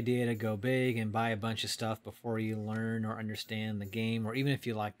best idea to go big and buy a bunch of stuff before you learn or understand the game, or even if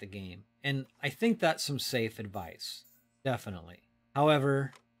you like the game. And I think that's some safe advice, definitely.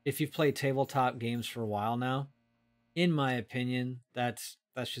 However, if you've played tabletop games for a while now, in my opinion, that's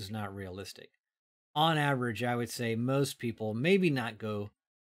just not realistic. On average, I would say most people maybe not go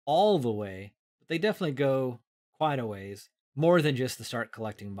all the way, but they definitely go quite a ways, more than just the start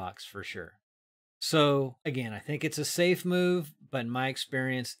collecting box for sure. So again, I think it's a safe move, but in my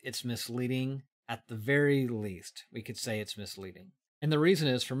experience, it's misleading. At the very least, we could say it's misleading. And the reason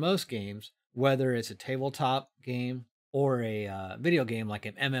is, for most games, whether it's a tabletop game or a video game like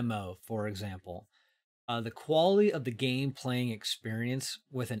an MMO, for example, the quality of the game playing experience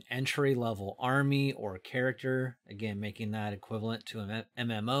with an entry level army or character, again, making that equivalent to an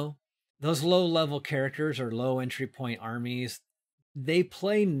MMO, those low level characters or low entry point armies, they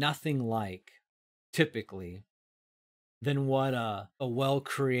play nothing like, typically, than what a well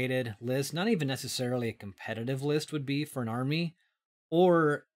created list, not even necessarily a competitive list, would be for an army,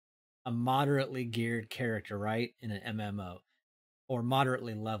 or a moderately geared character, right, in an MMO, or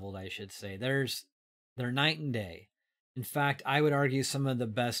moderately leveled, I should say. They're night and day. In fact, I would argue some of the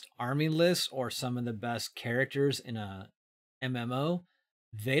best army lists or some of the best characters in a MMO,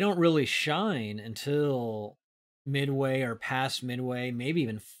 they don't really shine until midway or past midway, maybe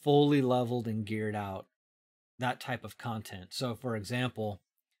even fully leveled and geared out, that type of content. So for example,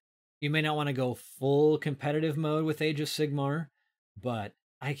 you may not want to go full competitive mode with Age of Sigmar, but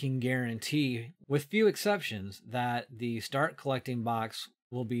I can guarantee, with few exceptions, that the start collecting box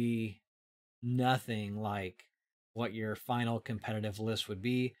will be nothing like what your final competitive list would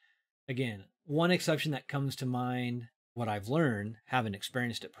be. Again, one exception that comes to mind, what I've learned, haven't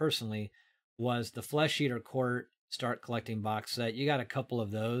experienced it personally, was the Flesh Eater Court start collecting box set. You got a couple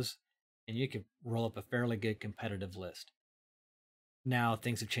of those, and you could roll up a fairly good competitive list. Now,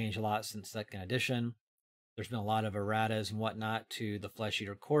 things have changed a lot since second edition. There's been a lot of erratas and whatnot to the Flesh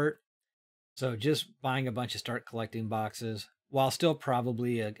Eater Court. So just buying a bunch of start collecting boxes, while still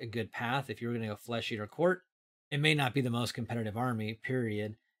probably a good path if you're going to go Flesh Eater Court, it may not be the most competitive army,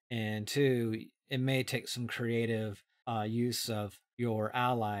 period. And two, it may take some creative use of your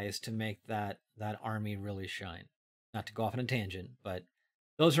allies to make that army really shine. Not to go off on a tangent, but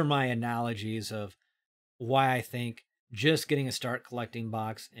those are my analogies of why I think just getting a start collecting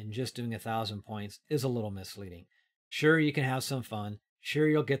box and just doing 1,000 points is a little misleading. Sure, you can have some fun. Sure,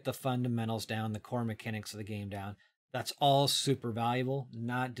 you'll get the fundamentals down, the core mechanics of the game down. That's all super valuable,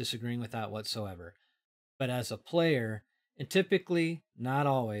 not disagreeing with that whatsoever. But as a player, and typically, not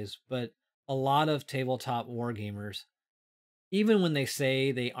always, but a lot of tabletop wargamers, even when they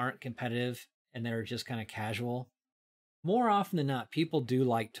say they aren't competitive and they're just kind of casual, more often than not, people do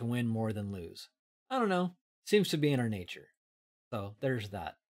like to win more than lose. I don't know. Seems to be in our nature. So there's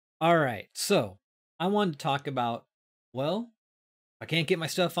that. All right. So I wanted to talk about, well, I can't get my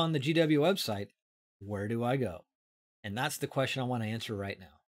stuff on the GW website. Where do I go? And that's the question I want to answer right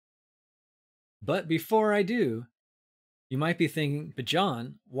now. But before I do, you might be thinking, but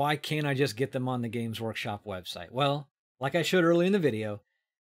John, why can't I just get them on the Games Workshop website? Well, like I showed earlier in the video,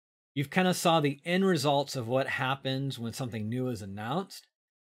 you've kind of saw the end results of what happens when something new is announced.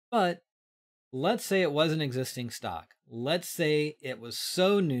 But let's say it wasn't existing stock. Let's say it was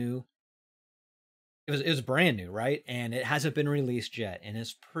so new. It was brand new, right? And it hasn't been released yet, and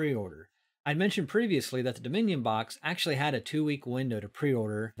it's pre-order. I'd mentioned previously that the Dominion box actually had a 2-week window to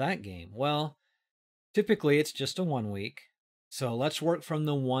pre-order that game. Well, typically it's just a 1 week. So let's work from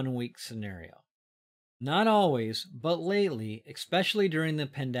the 1 week scenario. Not always, but lately, especially during the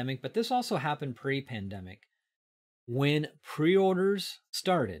pandemic, but this also happened pre-pandemic, when pre-orders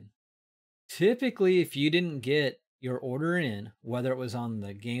started, typically if you didn't get your order in, whether it was on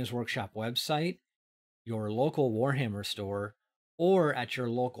the Games Workshop website, your local Warhammer store, or at your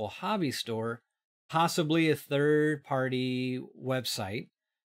local hobby store, possibly a third-party website.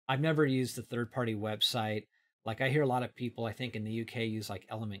 I've never used the third-party website. Like, I hear a lot of people, I think in the UK, use like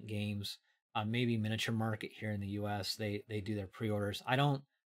Element Games, maybe Miniature Market here in the US. They do their pre-orders.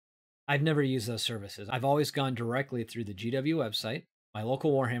 I've never used those services. I've always gone directly through the GW website, my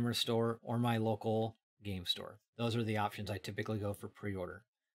local Warhammer store, or my local game store. Those are the options I typically go for pre-order.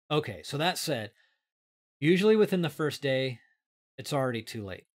 Okay, so that said, usually within the first day, it's already too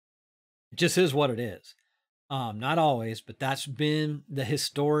late. It just is what it is. Not always, but that's been the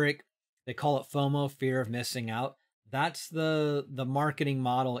historic, they call it FOMO, fear of missing out. That's the marketing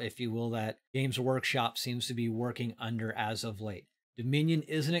model, if you will, that Games Workshop seems to be working under as of late. Dominion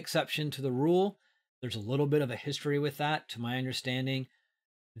is an exception to the rule. There's a little bit of a history with that. To my understanding,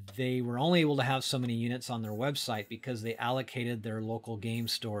 they were only able to have so many units on their website because they allocated their local game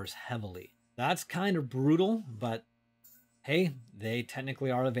stores heavily. That's kind of brutal, but hey, they technically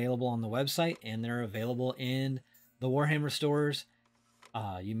are available on the website and they're available in the Warhammer stores.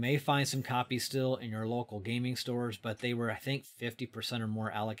 You may find some copies still in your local gaming stores, but they were, I think, 50% or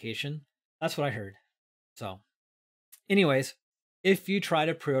more allocation. That's what I heard. So, anyways, if you try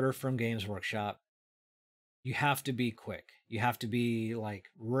to pre-order from Games Workshop, you have to be quick. You have to be like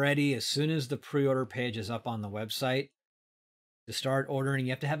ready as soon as the pre-order page is up on the website to start ordering.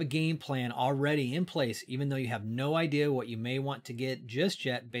 You have to have a game plan already in place, even though you have no idea what you may want to get just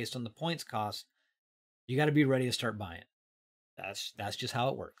yet based on the points cost. You got to be ready to start buying. That's just how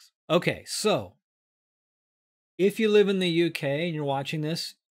it works. Okay, so if you live in the UK and you're watching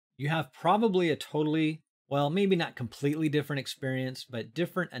this, you have probably a totally, well, maybe not completely different experience, but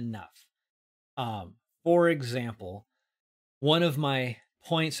different enough. For example, one of my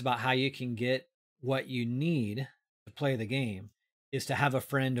points about how you can get what you need to play the game is to have a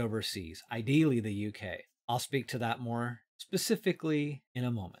friend overseas, ideally the UK. I'll speak to that more specifically in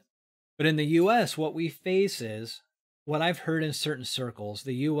a moment. But in the US, what we face is, what I've heard in certain circles,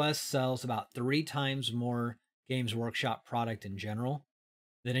 the US sells about 3 times more Games Workshop product in general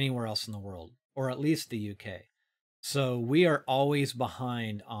than anywhere else in the world, or at least the UK. So we are always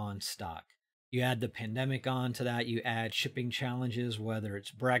behind on stock. You add the pandemic on to that, you add shipping challenges, whether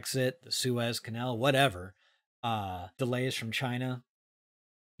it's Brexit, the Suez Canal, whatever, delays from China.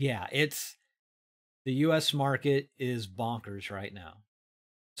 Yeah, the US market is bonkers right now.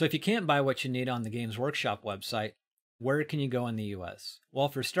 So if you can't buy what you need on the Games Workshop website, where can you go in the US? Well,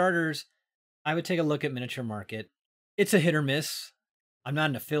 for starters, I would take a look at Miniature Market. It's a hit or miss. I'm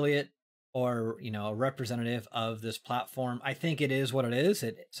not an affiliate or, a representative of this platform. I think it is what it is.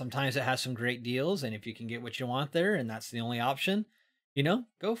 Sometimes it has some great deals, and if you can get what you want there and that's the only option,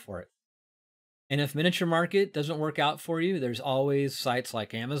 go for it. And if Miniature Market doesn't work out for you, there's always sites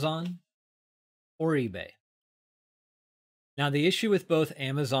like Amazon or eBay. Now, the issue with both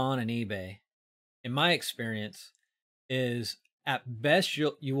Amazon and eBay, in my experience, is at best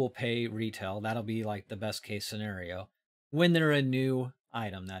you will pay retail. That'll be like the best case scenario when they're a new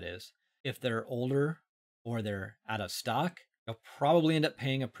item, that is. If they're older or they're out of stock, you'll probably end up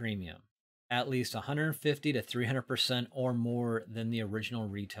paying a premium, at least 150 to 300% or more than the original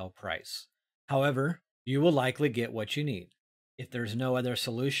retail price. However, you will likely get what you need. If there's no other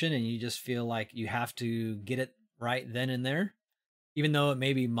solution and you just feel like you have to get it right then and there, even though it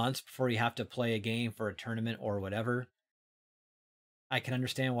may be months before you have to play a game for a tournament or whatever, I can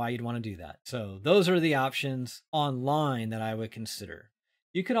understand why you'd want to do that. So those are the options online that I would consider.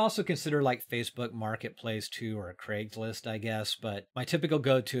 You could also consider like Facebook Marketplace too, or Craigslist, I guess, but my typical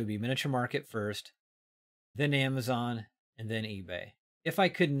go-to would be Miniature Market first, then Amazon, and then eBay. If I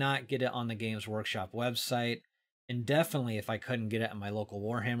could not get it on the Games Workshop website, and definitely if I couldn't get it at my local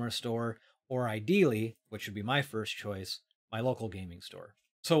Warhammer store, or ideally, which would be my first choice, my local gaming store.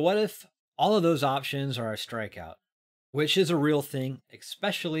 So what if all of those options are a strikeout? Which is a real thing,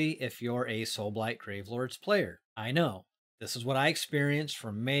 especially if you're a Soulblight Gravelords player. I know. This is what I experienced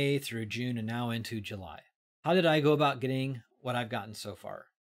from May through June and now into July. How did I go about getting what I've gotten so far?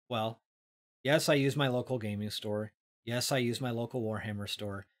 Well, yes, I use my local gaming store. Yes, I use my local Warhammer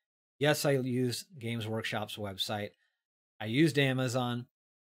store. Yes, I use Games Workshop's website. I used Amazon.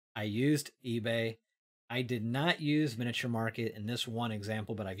 I used eBay. I did not use Miniature Market in this one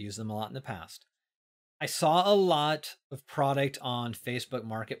example, but I've used them a lot in the past. I saw a lot of product on Facebook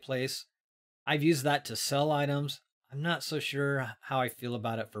Marketplace. I've used that to sell items. I'm not so sure how I feel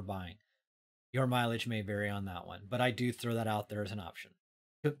about it for buying. Your mileage may vary on that one, but I do throw that out there as an option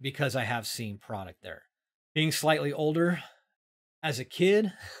because I have seen product there. Being slightly older, as a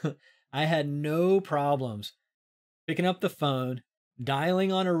kid, I had no problems picking up the phone,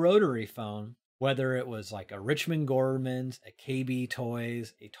 dialing on a rotary phone, whether it was like a Richmond Gorman's, a KB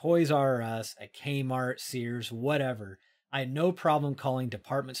Toys, a Toys R Us, a Kmart, Sears, whatever. I had no problem calling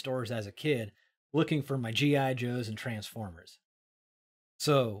department stores as a kid looking for my G.I. Joes and Transformers.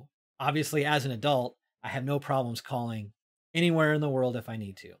 So obviously as an adult, I have no problems calling anywhere in the world if I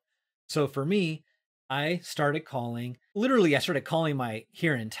need to. So for me, I started calling my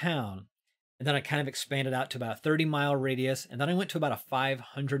here in town, and then I kind of expanded out to about a 30-mile radius, and then I went to about a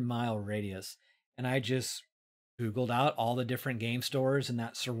 500-mile radius, and I just Googled out all the different game stores in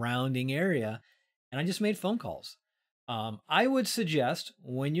that surrounding area, and I just made phone calls. I would suggest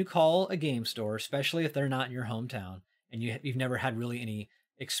when you call a game store, especially if they're not in your hometown and you've never had really any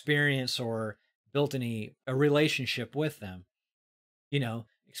experience or built a relationship with them,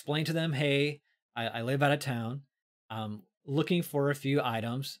 explain to them, hey, I live out of town. I'm looking for a few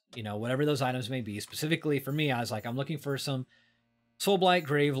items, whatever those items may be. Specifically for me, I was like, I'm looking for some Soulblight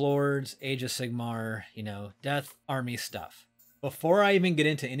Gravelords, Age of Sigmar, Death Army stuff. Before I even get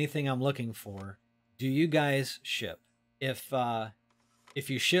into anything I'm looking for, do you guys ship? If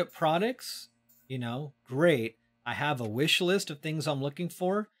you ship products, great. I have a wish list of things I'm looking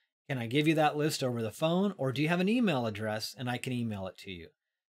for. Can I give you that list over the phone, or do you have an email address and I can email it to you?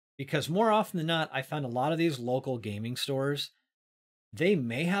 Because more often than not, I found a lot of these local gaming stores, they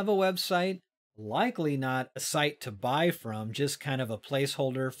may have a website, likely not a site to buy from, just kind of a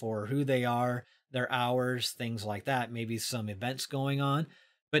placeholder for who they are, their hours, things like that, maybe some events going on,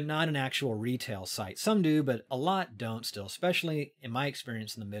 but not an actual retail site. Some do, but a lot don't still, especially in my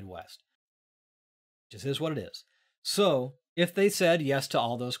experience in the Midwest. Just is what it is. So if they said yes to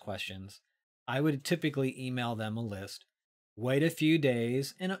all those questions, I would typically email them a list, wait a few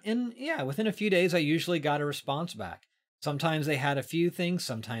days, and yeah, within a few days, I usually got a response back. Sometimes they had a few things,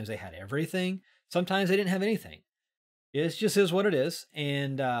 sometimes they had everything, sometimes they didn't have anything. It just is what it is.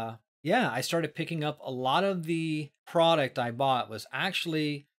 And yeah, I started picking up a lot of the product I bought was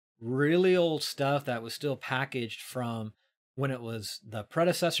actually really old stuff that was still packaged from when it was the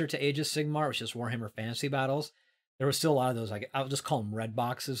predecessor to Age of Sigmar, which is Warhammer Fantasy Battles. There was still a lot of those, I'll just call them red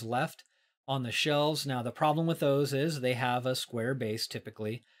boxes, left on the shelves. Now, the problem with those is they have a square base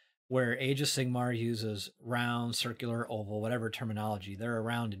typically, where Age of Sigmar uses round, circular, oval, whatever terminology. They're a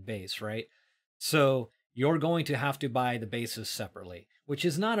rounded base, right? So you're going to have to buy the bases separately, which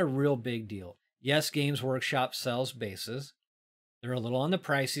is not a real big deal. Yes, Games Workshop sells bases. They're a little on the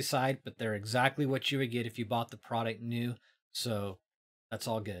pricey side, but they're exactly what you would get if you bought the product new. So that's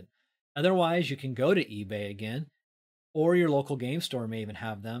all good. Otherwise, you can go to eBay again, or your local game store may even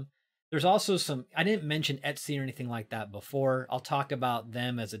have them. There's also some, I didn't mention Etsy or anything like that before. I'll talk about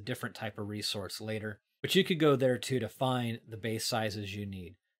them as a different type of resource later, but you could go there too to find the base sizes you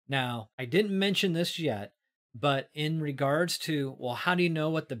need. Now, I didn't mention this yet, but in regards to, well, how do you know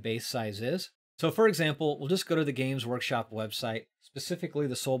what the base size is? So for example, we'll just go to the Games Workshop website, specifically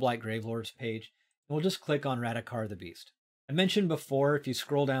the Soulblight Gravelords page, and we'll just click on Radikar the Beast. I mentioned before, if you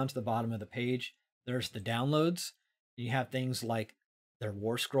scroll down to the bottom of the page, there's the downloads. You have things like their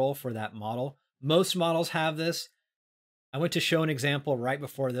war scroll for that model. Most models have this. I went to show an example right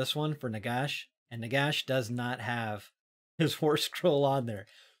before this one for Nagash, and Nagash does not have his war scroll on there.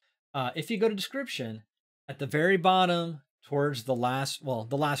 If you go to description, at the very bottom, towards the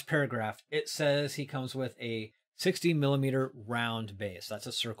last paragraph, it says he comes with a 60mm round base. That's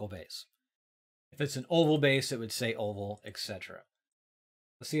a circle base. If it's an oval base, it would say oval, etc.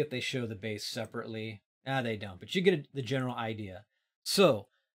 Let's see if they show the base separately. They don't, but you get the general idea. So,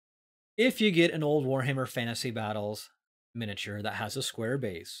 if you get an old Warhammer Fantasy Battles miniature that has a square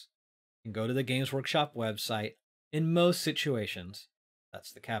base, you can go to the Games Workshop website. In most situations,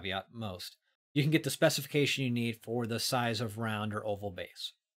 that's the caveat, most, you can get the specification you need for the size of round or oval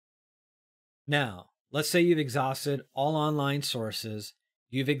base. Now, let's say you've exhausted all online sources,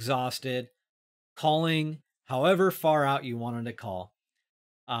 you've exhausted calling however far out you wanted to call.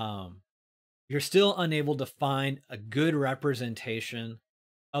 You're still unable to find a good representation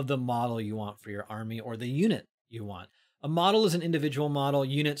of the model you want for your army or the unit you want. A model is an individual model.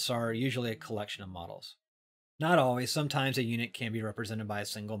 Units are usually a collection of models. Not always. Sometimes a unit can be represented by a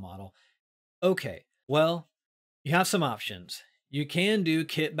single model. Okay, well, you have some options. You can do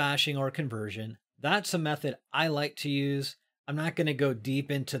kit bashing or conversion. That's a method I like to use. I'm not going to go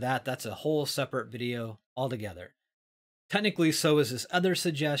deep into that. That's a whole separate video altogether. Technically, so is this other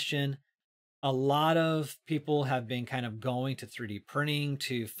suggestion. A lot of people have been kind of going to 3D printing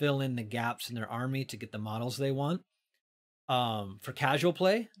to fill in the gaps in their army to get the models they want. For casual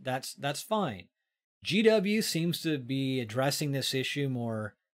play, that's fine. GW seems to be addressing this issue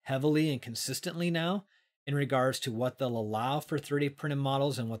more heavily and consistently now in regards to what they'll allow for 3D printed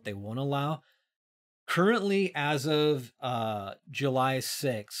models and what they won't allow. Currently, as of July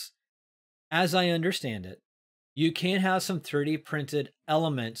 6th, as I understand it, you can have some 3D printed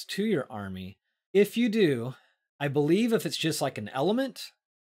elements to your army. If you do, I believe if it's just like an element,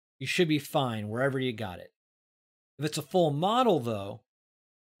 you should be fine wherever you got it. If it's a full model, though,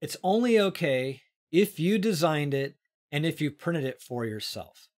 it's only okay if you designed it and if you printed it for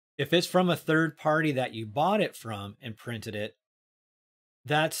yourself. If it's from a third party that you bought it from and printed it,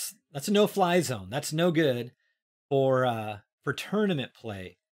 that's a no-fly zone. That's no good for tournament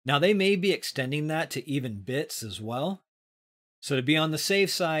play. Now they may be extending that to even bits as well. So to be on the safe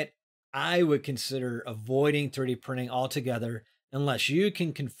side, I would consider avoiding 3D printing altogether unless you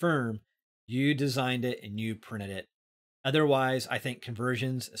can confirm you designed it and you printed it. Otherwise, I think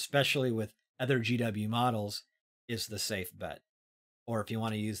conversions, especially with other GW models, is the safe bet. Or if you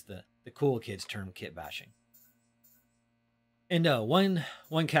want to use the cool kids term, kit bashing. And one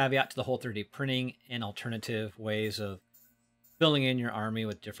caveat to the whole 3D printing and alternative ways of filling in your army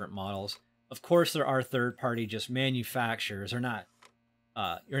with different models. Of course, there are third-party just manufacturers. They're not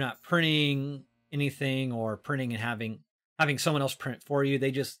you're not printing anything or printing and having someone else print for you.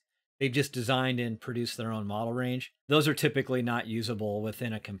 They've just designed and produced their own model range. Those are typically not usable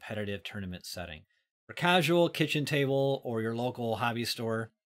within a competitive tournament setting. For casual, kitchen table, or your local hobby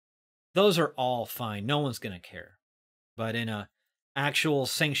store, those are all fine. No one's going to care. But in a actual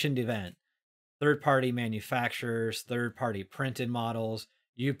sanctioned event, third-party manufacturers, third-party printed models,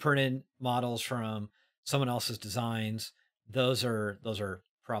 you printed models from someone else's designs, those are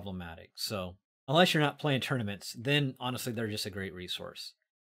problematic. So unless you're not playing tournaments, then honestly, they're just a great resource.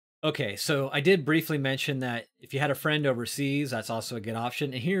 Okay, so I did briefly mention that if you had a friend overseas, that's also a good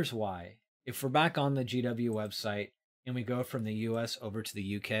option. And here's why. If we're back on the GW website and we go from the US over to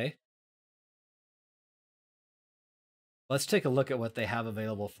the UK, let's take a look at what they have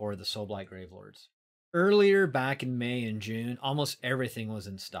available for the Soulblight Gravelords. Earlier, back in May and June, almost everything was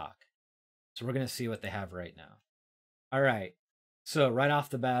in stock. So we're going to see what they have right now. All right, so right off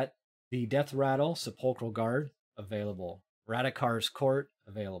the bat, the Death Rattle Sepulchral Guard, available. Radikar's Court,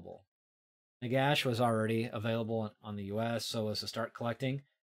 available. Nagash was already available on the US, so as to start collecting.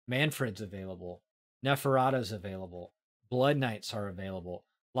 Manfred's available. Neferata's available. Blood Knights are available.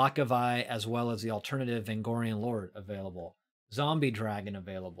 Lakavai, as well as the alternative Vangorian Lord, available. Zombie Dragon,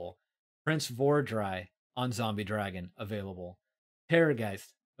 available. Prince Vordry on Zombie Dragon, available.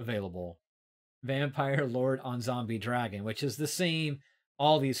 Terrorgeist, available. Vampire Lord on Zombie Dragon, which is the same.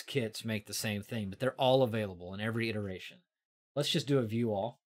 All these kits make the same thing, but they're all available in every iteration. Let's just do a view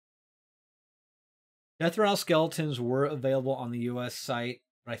all. Death Rattle skeletons were available on the US site,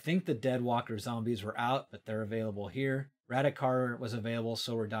 but I think the Deadwalker zombies were out, but they're available here. Radikar was available,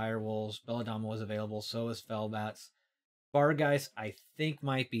 so were Direwolves. Belladonna was available, so is Fellbats. Bargeist, I think,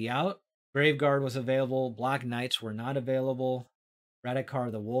 might be out. Graveguard was available. Black Knights were not available. Radikar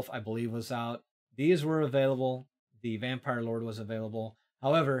the Wolf, I believe, was out. These were available. The Vampire Lord was available.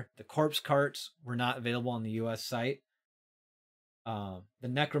 However, the Corpse Carts were not available on the US site. The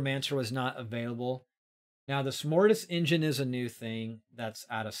Necromancer was not available. Now, the Smortis engine is a new thing that's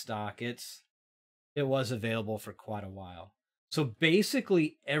out of stock. It was available for quite a while. So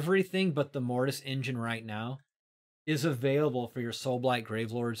basically everything but the Mortis engine right now is available for your Soulblight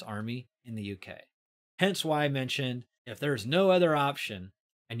Gravelords army in the UK. Hence why I mentioned if there's no other option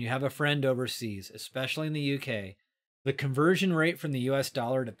and you have a friend overseas, especially in the UK, the conversion rate from the US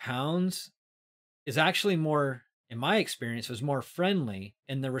dollar to pounds is actually more, in my experience, was more friendly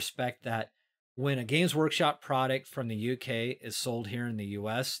in the respect that when a Games Workshop product from the UK is sold here in the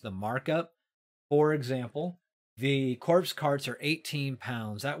US, the markup, for example, the corpse carts are 18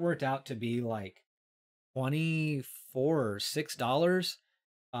 pounds. That worked out to be like $24 or $6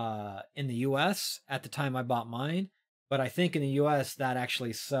 in the US at the time I bought mine. But I think in the US that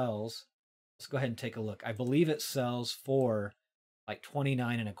actually sells. Let's go ahead and take a look. I believe it sells for like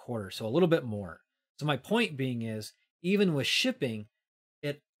 29 and a quarter, so a little bit more. So my point being is, even with shipping,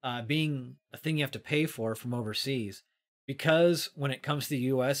 it being a thing you have to pay for from overseas, because when it comes to the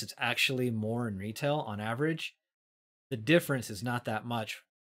US, it's actually more in retail on average, the difference is not that much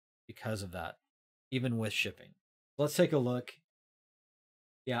because of that, even with shipping. Let's take a look.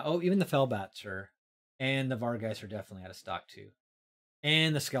 Yeah, oh, even the Fellbats are, and the Vargeist are definitely out of stock too.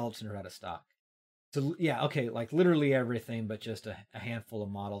 And the Skeletons are out of stock. So yeah, okay, like literally everything, but just a handful of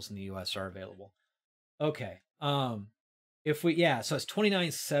models in the US are available. Okay, if we, yeah, so it's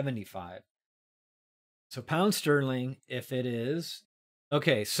 $29.75. So pound sterling, if it is,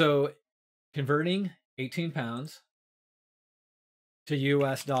 okay, so converting 18 pounds to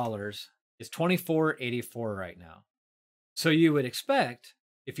US dollars is $24.84 right now. So you would expect,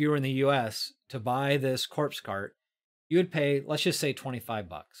 if you were in the US, to buy this corpse cart, you would pay, let's just say 25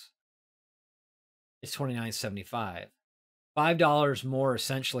 bucks. It's $29.75. $5 more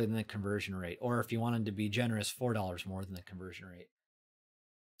essentially than the conversion rate, or if you wanted to be generous, $4 more than the conversion rate.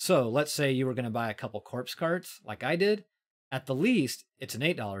 So let's say you were going to buy a couple corpse carts like I did. At the least, it's an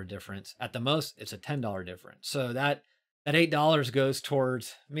 $8 difference. At the most, it's a $10 difference. So that $8 goes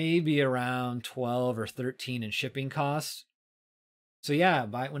towards maybe around 12 or 13 in shipping costs. So yeah,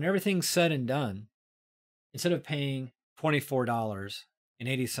 when everything's said and done, instead of paying $24 and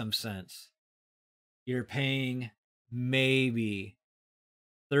 80 some cents, you're paying maybe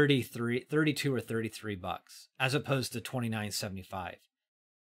 32 or 33 bucks as opposed to 29.75.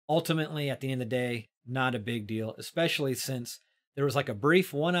 Ultimately, at the end of the day, not a big deal, especially since there was like a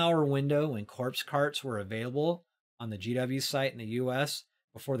brief 1 hour window when corpse carts were available on the GW site in the US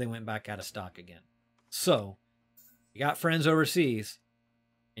before they went back out of stock again. So you got friends overseas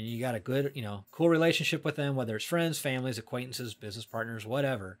and you got a good, cool relationship with them, whether it's friends, families, acquaintances, business partners,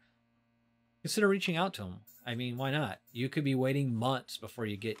 whatever. Consider reaching out to them. I mean, why not? You could be waiting months before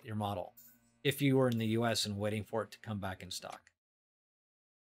you get your model if you were in the US and waiting for it to come back in stock.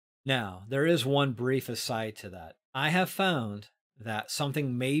 Now, there is one brief aside to that. I have found that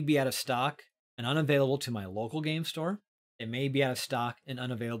something may be out of stock and unavailable to my local game store. It may be out of stock and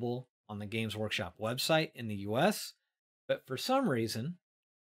unavailable on the Games Workshop website in the US, but for some reason,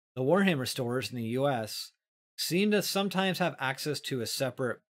 the Warhammer stores in the US seem to sometimes have access to a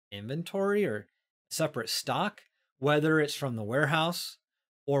separate inventory or separate stock, whether it's from the warehouse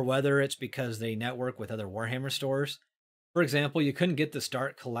or whether it's because they network with other Warhammer stores. For example, you couldn't get the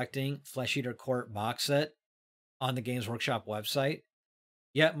Start Collecting Flesh Eater Court box set on the Games Workshop website,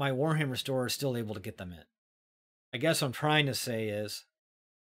 yet my Warhammer store is still able to get them in. I guess what I'm trying to say is,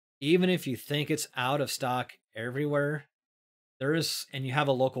 even if you think it's out of stock everywhere, and you have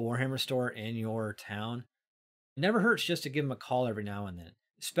a local Warhammer store in your town, it never hurts just to give them a call every now and then,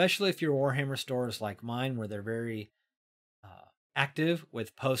 especially if your Warhammer store is like mine, where they're very active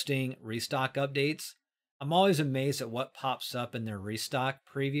with posting restock updates. I'm always amazed at what pops up in their restock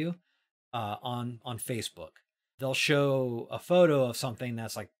preview on Facebook. They'll show a photo of something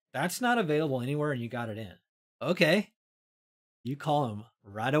that's like, that's not available anywhere and you got it in. Okay. You call them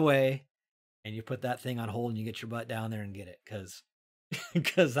right away and you put that thing on hold and you get your butt down there and get it,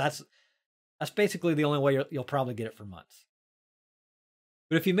 because that's basically the only way you'll probably get it for months.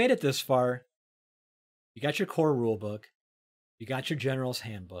 But if you made it this far, you got your core rulebook, you got your general's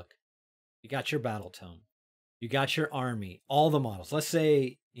handbook, you got your battle tome, you got your army, all the models. Let's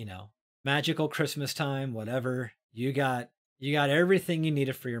say, magical Christmas time, whatever. You got everything you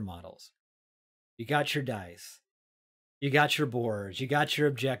needed for your models. You got your dice. You got your boards. You got your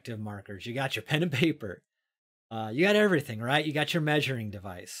objective markers. You got your pen and paper. You got everything, right? You got your measuring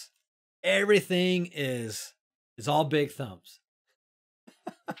device. Everything is all big thumbs.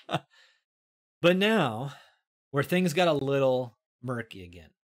 But now, where things got a little murky again.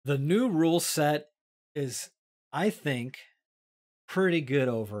 The new rule set is, I think, pretty good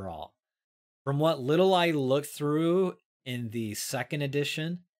overall. From what little I looked through in the second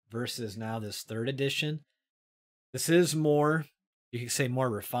edition versus now this third edition, this is more, you could say, more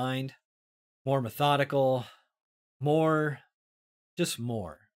refined, more methodical, more,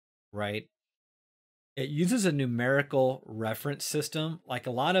 right? It uses a numerical reference system like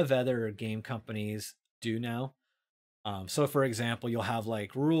a lot of other game companies do now. So for example, you'll have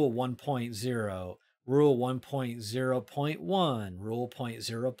like rule 1.0, rule 1.0.1, rule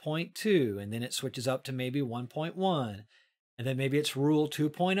 0.0.2, and then it switches up to maybe 1.1, and then maybe it's rule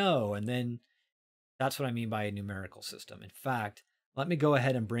 2.0, and then that's what I mean by a numerical system. In fact, let me go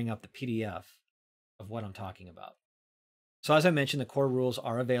ahead and bring up the PDF of what I'm talking about. So as I mentioned, the core rules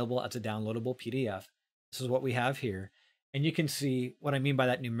are available as a downloadable PDF. This is what we have here. And you can see what I mean by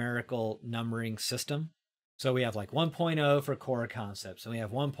that numerical numbering system. So we have like 1.0 for core concepts, and we have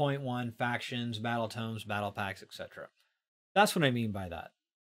 1.1 factions, battle tomes, battle packs, etc. That's what I mean by that.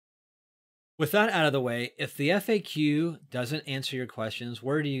 With that out of the way, if the FAQ doesn't answer your questions,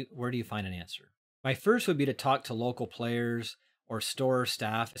 where do you find an answer? My first would be to talk to local players or store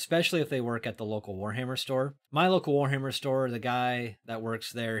staff, especially if they work at the local Warhammer store. My local Warhammer store, the guy that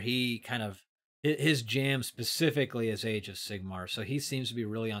works there, his jam specifically is Age of Sigmar. So he seems to be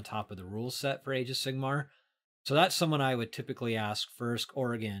really on top of the rule set for Age of Sigmar. So that's someone I would typically ask first,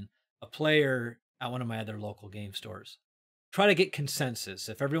 or again, a player at one of my other local game stores. Try to get consensus.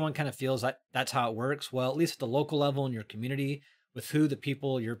 If everyone kind of feels that that's how it works, well, at least at the local level in your community, with who the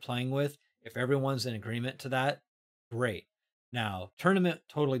people you're playing with, if everyone's in agreement to that, great. Now, tournament,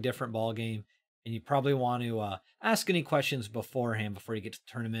 totally different ball game, and you probably want to ask any questions beforehand before you get to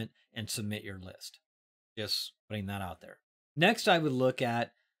the tournament and submit your list. Just putting that out there. Next, I would look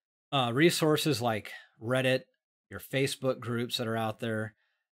at resources like Reddit, your Facebook groups that are out there.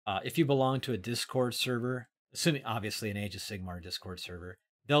 If you belong to a Discord server, assuming obviously an Age of Sigmar Discord server,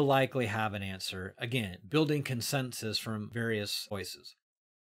 they'll likely have an answer. Again, building consensus from various voices.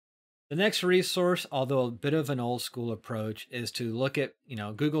 The next resource, although a bit of an old school approach, is to look at,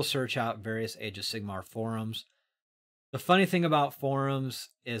 Google search out various Age of Sigmar forums. The funny thing about forums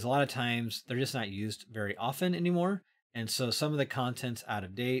is a lot of times they're just not used very often anymore. And so some of the content's out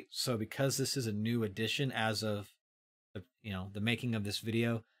of date. So because this is a new edition as of the making of this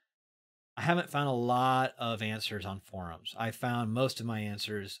video, I haven't found a lot of answers on forums. I found most of my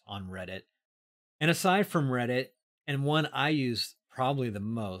answers on Reddit. And aside from Reddit, and one I use probably the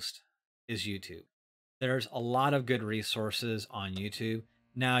most is YouTube. There's a lot of good resources on YouTube.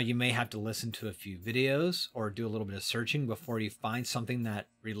 Now, you may have to listen to a few videos or do a little bit of searching before you find something that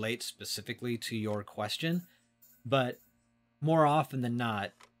relates specifically to your question. But more often than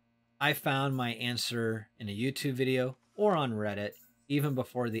not, I found my answer in a YouTube video or on Reddit even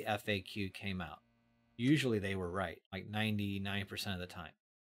before the FAQ came out. Usually they were right, like 99% of the time.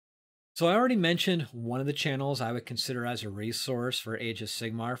 So I already mentioned one of the channels I would consider as a resource for Age of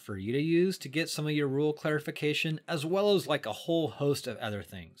Sigmar for you to use to get some of your rule clarification, as well as like a whole host of other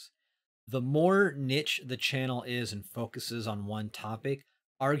things. The more niche the channel is and focuses on one topic,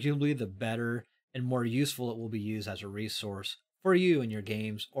 arguably the better and more useful it will be used as a resource for you in your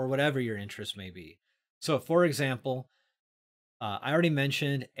games or whatever your interest may be. So for example, I already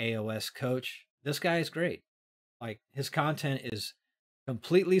mentioned AOS Coach. This guy is great. Like, his content is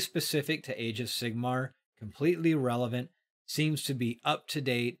completely specific to Age of Sigmar, completely relevant, seems to be up to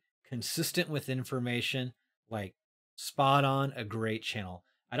date, consistent with information, like spot on, a great channel.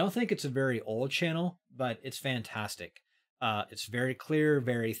 I don't think it's a very old channel, but it's fantastic. It's very clear,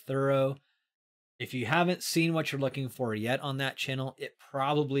 very thorough. If you haven't seen what you're looking for yet on that channel, it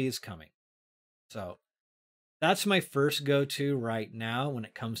probably is coming. So that's my first go-to right now when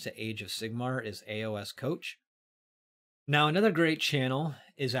it comes to Age of Sigmar is AOS Coach. Now, another great channel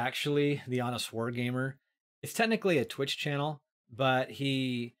is actually The Honest Wargamer. It's technically a Twitch channel, but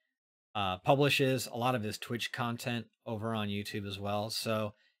he publishes a lot of his Twitch content over on YouTube as well.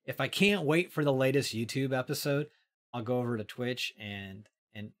 So if I can't wait for the latest YouTube episode, I'll go over to Twitch and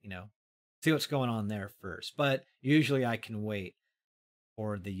see what's going on there first. But usually I can wait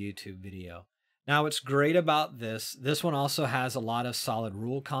for the YouTube video. Now, what's great about this one also has a lot of solid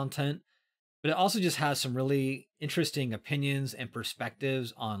rule content, but it also just has some really interesting opinions and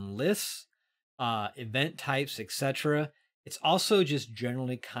perspectives on lists, event types, etc. It's also just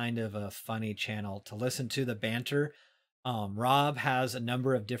generally kind of a funny channel to listen to the banter. Rob has a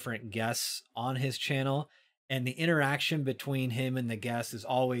number of different guests on his channel, and the interaction between him and the guests is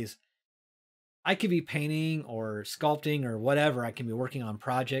always, I could be painting or sculpting or whatever. I can be working on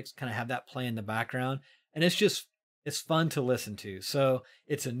projects, kind of have that play in the background. And it's fun to listen to. So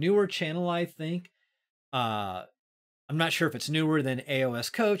it's a newer channel, I think. I'm not sure if it's newer than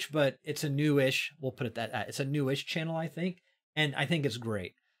AOS Coach, but it's a newish, we'll put it that, it's a newish channel, I think. And I think it's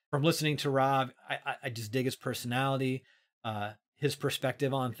great. From listening to Rob, I just dig his personality, his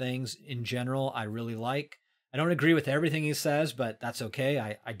perspective on things in general, I really like. I don't agree with everything he says, but that's okay.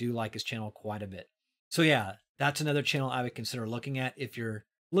 I do like his channel quite a bit. So yeah, that's another channel I would consider looking at if you're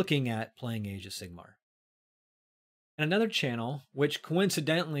looking at playing Age of Sigmar. And another channel, which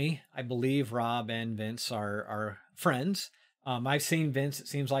coincidentally, I believe Rob and Vince are friends. I've seen Vince, it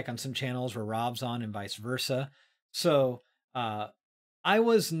seems like, on some channels where Rob's on and vice versa. So I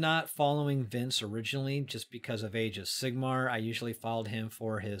was not following Vince originally just because of Age of Sigmar. I usually followed him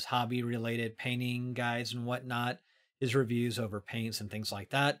for his hobby-related painting guides and whatnot, his reviews over paints and things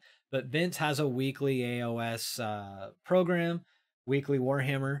like that. But Vince has a weekly AOS program, weekly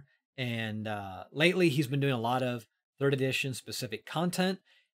Warhammer, and lately he's been doing a lot of 3rd edition specific content.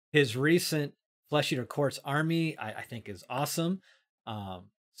 His recent Flesh Eater Courts Army, I think, is awesome.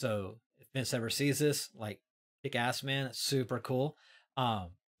 So if Vince ever sees this, like, kick ass, man. It's super cool.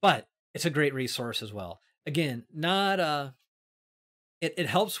 But it's a great resource as well. Again, not it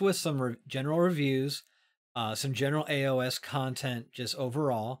helps with some general reviews, some general AOS content just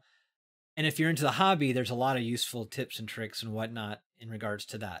overall. And if you're into the hobby, there's a lot of useful tips and tricks and whatnot in regards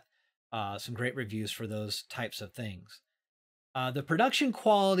to that. Some great reviews for those types of things. The production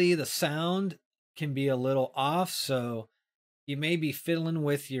quality, the sound can be a little off, so you may be fiddling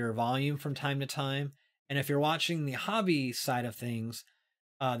with your volume from time to time. And if you're watching the hobby side of things,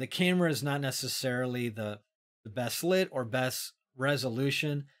 the camera is not necessarily the best lit or best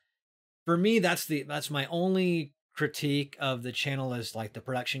resolution. For me, that's my only critique of the channel, is like the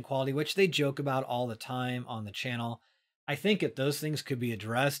production quality, which they joke about all the time on the channel. I think if those things could be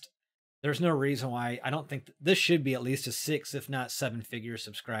addressed, there's no reason why. I don't think this should be at least a 6, if not 7-figure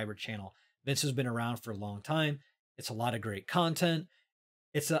subscriber channel. Vince has been around for a long time. It's a lot of great content.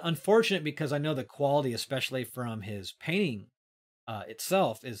 It's unfortunate because I know the quality, especially from his painting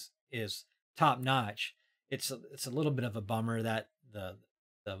itself, is top notch. It's a little bit of a bummer that the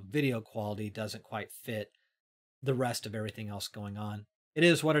video quality doesn't quite fit the rest of everything else going on. It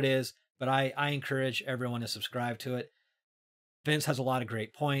is what it is, but I encourage everyone to subscribe to it. Vince has a lot of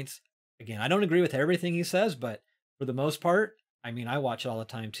great points. Again, I don't agree with everything he says, but for the most part, I mean, I watch it all the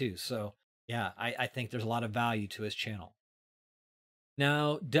time too. So yeah, I think there's a lot of value to his channel.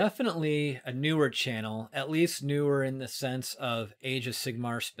 Now, definitely a newer channel, at least newer in the sense of Age of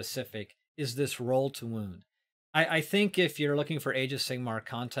Sigmar specific, is this Roll to Wound. I think if you're looking for Age of Sigmar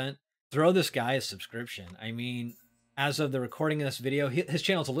content, throw this guy a subscription. I mean, as of the recording of this video, his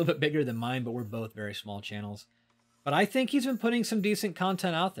channel's a little bit bigger than mine, but we're both very small channels. But I think he's been putting some decent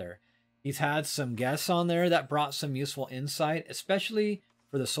content out there. He's had some guests on there that brought some useful insight, especially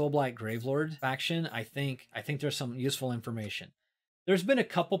for the Soulblight Gravelords faction. I think there's some useful information. There's been a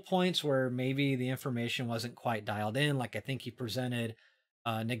couple points where maybe the information wasn't quite dialed in. Like I think he presented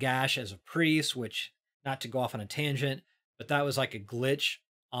Nagash as a priest, which, not to go off on a tangent, but that was like a glitch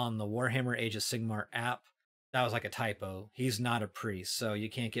on the Warhammer Age of Sigmar app. That was like a typo. He's not a priest, so you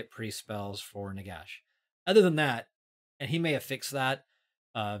can't get priest spells for Nagash. Other than that, and he may have fixed that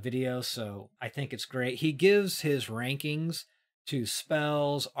video, so I think it's great. He gives his rankings to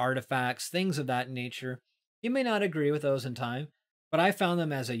spells, artifacts, things of that nature. You may not agree with those in time, but I found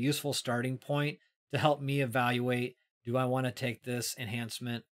them as a useful starting point to help me evaluate, do I want to take this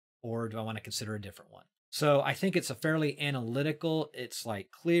enhancement or do I want to consider a different one? So I think it's a fairly analytical, it's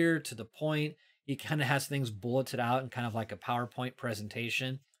like clear to the point. He kind of has things bulleted out in kind of like a PowerPoint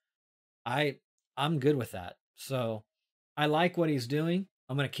presentation. I'm good with that. So I like what he's doing.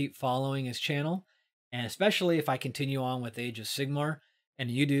 I'm going to keep following his channel. And especially if I continue on with Age of Sigmar and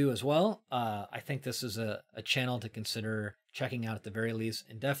you do as well, I think this is a channel to consider checking out at the very least,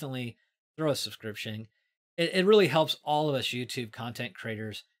 and definitely throw a subscription. It really helps all of us YouTube content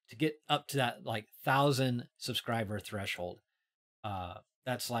creators to get up to that like 1,000 subscriber threshold.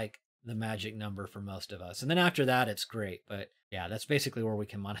 That's like the magic number for most of us. And then after that, it's great. But yeah, that's basically where we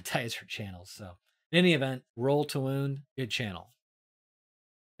can monetize our channels. So in any event, Roll to Wound, good channel.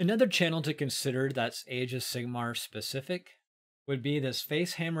 Another channel to consider that's Age of Sigmar specific would be this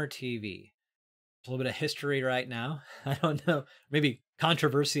Facehammer TV. A little bit of history right now. I don't know, maybe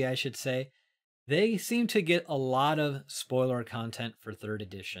controversy, I should say. They seem to get a lot of spoiler content for 3rd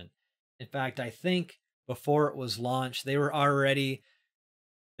edition. In fact, I think before it was launched, they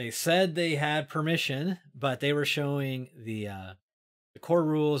said they had permission, but they were showing the core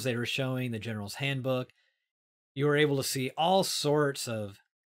rules, they were showing the General's Handbook. You were able to see all sorts of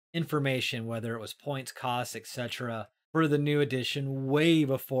information, whether it was points, costs, etc., for the new edition way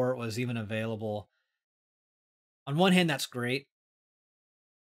before it was even available. On one hand, that's great.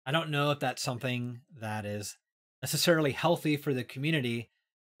 I don't know if that's something that is necessarily healthy for the community,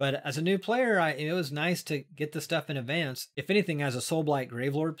 but as a new player, it was nice to get the stuff in advance. If anything, as a Soulblight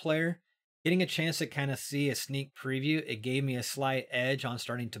Gravelord player, getting a chance to kind of see a sneak preview, it gave me a slight edge on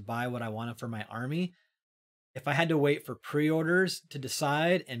starting to buy what I wanted for my army. If I had to wait for pre-orders to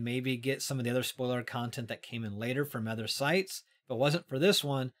decide and maybe get some of the other spoiler content that came in later from other sites, if it wasn't for this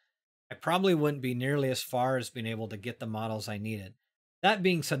one, I probably wouldn't be nearly as far as being able to get the models I needed. That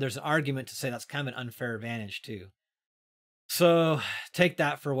being said, there's an argument to say that's kind of an unfair advantage too. So take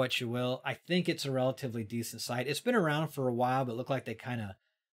that for what you will. I think it's a relatively decent site. It's been around for a while, but it looked like they kind of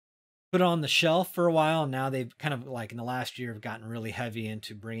put it on the shelf for a while. And now they've kind of like in the last year have gotten really heavy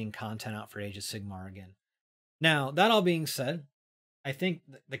into bringing content out for Age of Sigmar again. Now, that all being said, I think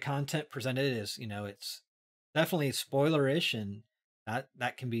the content presented is, it's definitely spoilerish, and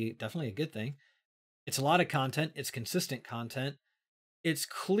that can be definitely a good thing. It's a lot of content. It's consistent content. It's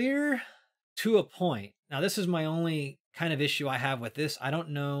clear to a point. Now, this is my only kind of issue I have with this. I don't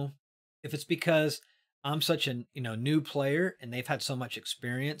know if it's because I'm such a new player and they've had so much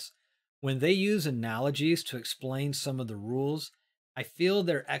experience. When they use analogies to explain some of the rules, I feel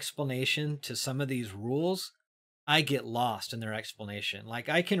their explanation to some of these rules, I get lost in their explanation. Like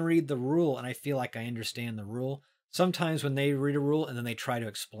I can read the rule and I feel like I understand the rule. Sometimes when they read a rule and then they try to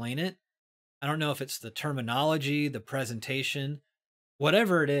explain it, I don't know if it's the terminology, the presentation,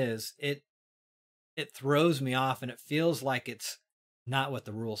 whatever it is, it throws me off and it feels like it's not what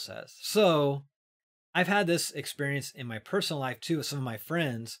the rule says. So I've had this experience in my personal life too with some of my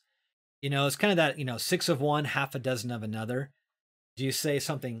friends. It's kind of that, 6 of one, half a dozen of another. Do you say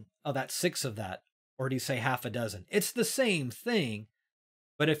something, oh, that's 6 of that? Or do you say half a dozen? It's the same thing.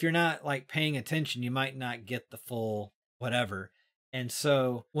 But if you're not like paying attention, you might not get the full whatever. And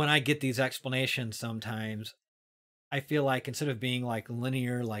so when I get these explanations sometimes, I feel like instead of being like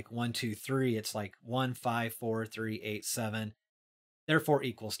linear, like 1, 2, 3, it's like 1, 5, 4, 3, 8, 7, therefore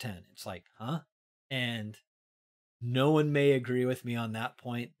equals 10. It's like, huh? And no one may agree with me on that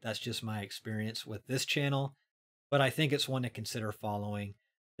point. That's just my experience with this channel, but I think it's one to consider following.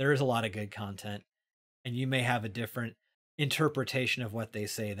 There is a lot of good content, and you may have a different interpretation of what they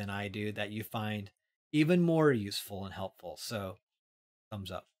say than I do that you find even more useful and helpful. So,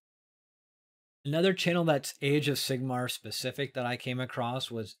 thumbs up. Another channel that's Age of Sigmar specific that I came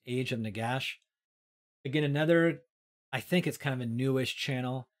across was Age of Nagash. Again, another, I think it's kind of a newish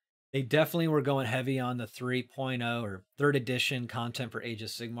channel. They definitely were going heavy on the 3.0 or 3rd edition content for Age of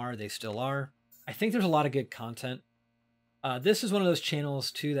Sigmar. They still are. I think there's a lot of good content. This is one of those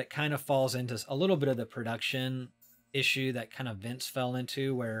channels too that kind of falls into a little bit of the production issue that kind of Vince fell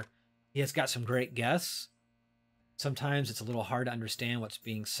into, where he has got some great guests. Sometimes it's a little hard to understand what's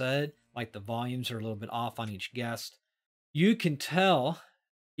being said, like the volumes are a little bit off on each guest. You can tell,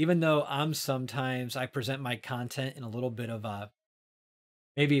 even though I present my content in a little bit of a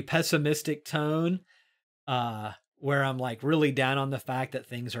maybe pessimistic tone, where I'm like really down on the fact that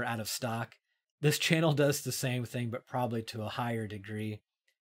things are out of stock. This channel does the same thing, but probably to a higher degree.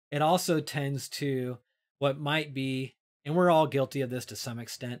 It also tends to what might be, and we're all guilty of this to some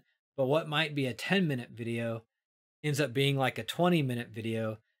extent, but what might be a 10-minute video ends up being like a 20-minute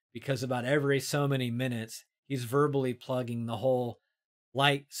video, because about every so many minutes, he's verbally plugging the whole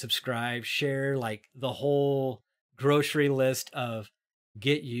like, subscribe, share, like the whole grocery list of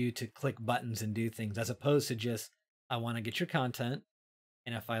get you to click buttons and do things, as opposed to just, I want to get your content.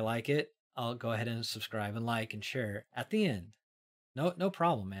 And if I like it, I'll go ahead and subscribe and like and share at the end. No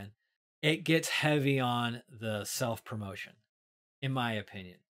problem, man. It gets heavy on the self-promotion, in my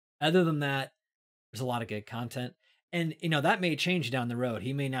opinion. Other than that, there's a lot of good content. And, that may change down the road.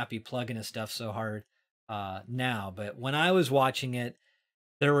 He may not be plugging his stuff so hard now. But when I was watching it,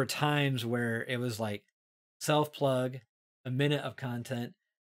 there were times where it was like self-plug, a minute of content,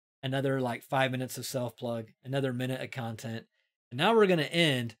 another like 5 minutes of self-plug, another minute of content. And now we're going to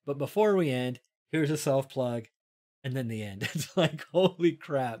end. But before we end, here's a self-plug and then the end. It's like, holy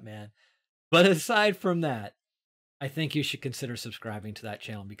crap, man. But aside from that, I think you should consider subscribing to that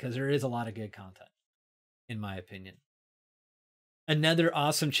channel because there is a lot of good content, in my opinion. Another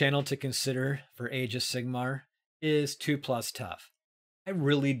awesome channel to consider for Age of Sigmar is 2+ Tough. I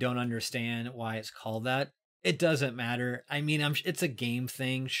really don't understand why it's called that. It doesn't matter. I mean, it's a game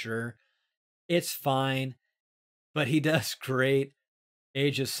thing, sure. It's fine, but he does great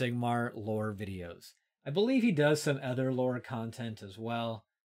Age of Sigmar lore videos. I believe he does some other lore content as well,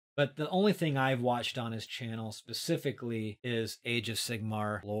 but the only thing I've watched on his channel specifically is Age of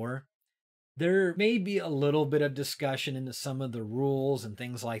Sigmar lore. There may be a little bit of discussion into some of the rules and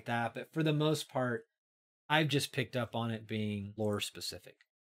things like that, but for the most part, I've just picked up on it being lore specific.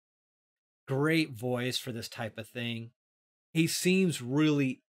 Great voice for this type of thing. He seems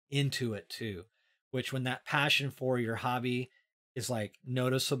really into it too, which when that passion for your hobby is like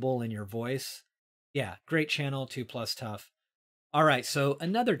noticeable in your voice. Yeah, great channel, 2+ Tough. All right, so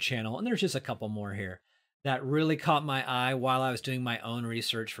another channel, and there's just a couple more here, that really caught my eye while I was doing my own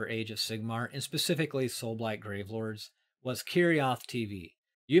research for Age of Sigmar, and specifically Soulblight Gravelords, was Kirioth TV.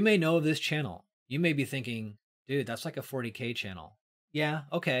 You may know of this channel. You may be thinking, dude, that's like a 40K channel. Yeah,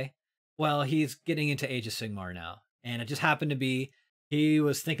 okay. Well, he's getting into Age of Sigmar now. And it just happened to be, he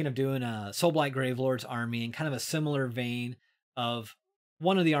was thinking of doing a Soulblight Gravelords army in kind of a similar vein of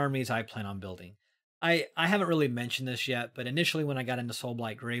one of the armies I plan on building. I haven't really mentioned this yet, but initially when I got into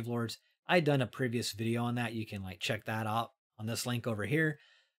Soulblight Gravelords, I'd done a previous video on that. You can like check that out on this link over here,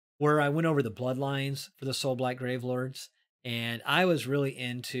 where I went over the bloodlines for the Soulblight Gravelords, and I was really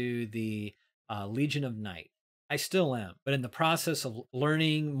into the Legion of Night. I still am, but in the process of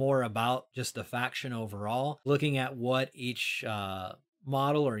learning more about just the faction overall, looking at what each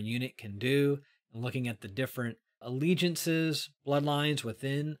model or unit can do, and looking at the different allegiances, bloodlines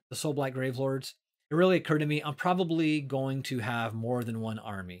within the Soulblight Gravelords, it really occurred to me I'm probably going to have more than one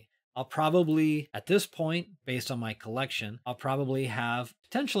army. I'll probably, at this point, based on my collection, I'll probably have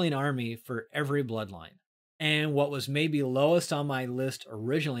potentially an army for every bloodline. And what was maybe lowest on my list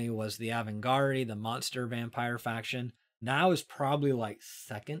originally was the Avantgarde, the monster vampire faction. Now is probably like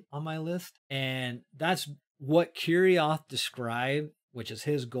second on my list. And that's what Kirioth described, which is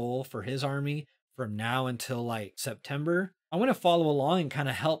his goal for his army from now until like September. I'm going to follow along and kind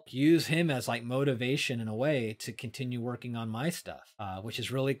of help use him as like motivation in a way to continue working on my stuff, which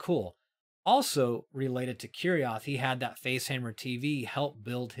is really cool. Also related to Kirioth, he had that Facehammer TV help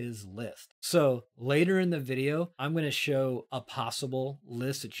build his list. So later in the video, I'm going to show a possible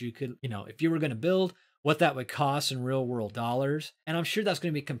list that you could, if you were going to build, what that would cost in real world dollars. And I'm sure that's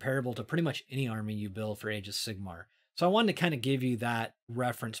going to be comparable to pretty much any army you build for Age of Sigmar. So I wanted to kind of give you that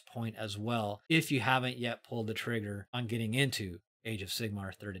reference point as well, if you haven't yet pulled the trigger on getting into Age of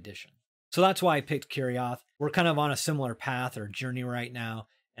Sigmar 3rd edition. So that's why I picked Kirioth. We're kind of on a similar path or journey right now,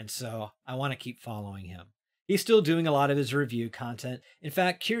 and so I want to keep following him. He's still doing a lot of his review content. In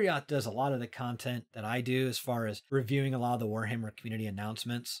fact, Kiriath does a lot of the content that I do as far as reviewing a lot of the Warhammer community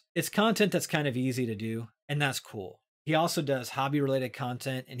announcements. It's content that's kind of easy to do, and that's cool. He also does hobby-related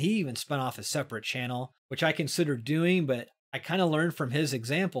content, and he even spun off a separate channel, which I considered doing, but I kind of learned from his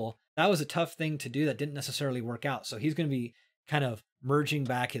example that was a tough thing to do that didn't necessarily work out. So he's going to be kind of merging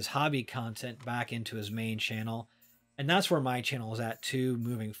back his hobby content back into his main channel. And that's where my channel is at too,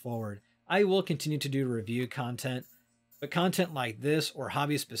 moving forward. I will continue to do review content, but content like this or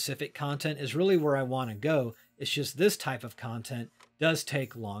hobby specific content is really where I want to go. It's just this type of content does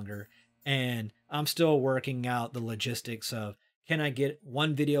take longer, and I'm still working out the logistics of, can I get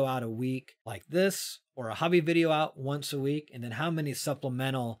one video out a week like this, or a hobby video out once a week? And then how many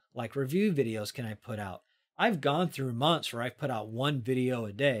supplemental like review videos can I put out? I've gone through months where I've put out one video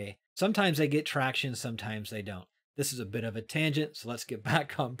a day. Sometimes they get traction, sometimes they don't. This is a bit of a tangent, so let's get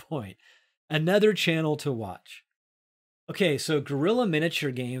back on point. Another channel to watch. Okay, so Guerrilla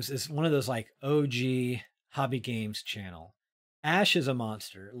Miniature Games is one of those like OG hobby games channel. Ash is a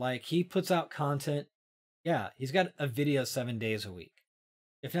monster. Like, he puts out content. Yeah, he's got a video 7 days a week.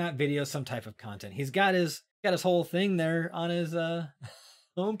 If not video, some type of content. He's got his whole thing there on his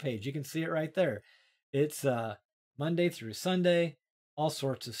homepage. You can see it right there. It's Monday through Sunday, all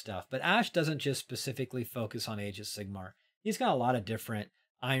sorts of stuff. But Ash doesn't just specifically focus on Age of Sigmar. He's got a lot of different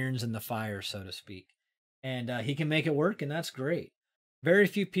irons in the fire, so to speak. And he can make it work, and that's great. Very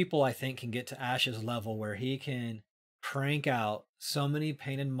few people, I think, can get to Ash's level where he can crank out so many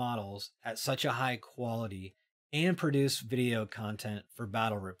painted models at such a high quality and produce video content for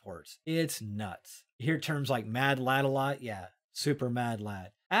battle reports. It's nuts. You hear terms like Mad Lad a lot? Yeah, super Mad Lad.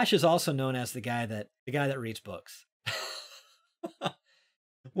 Ash is also known as the guy that reads books.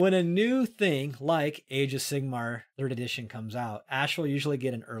 When a new thing like Age of Sigmar 3rd edition comes out, Ash will usually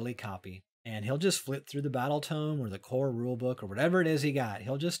get an early copy, and he'll just flip through the battle tome or the core rulebook or whatever it is he got.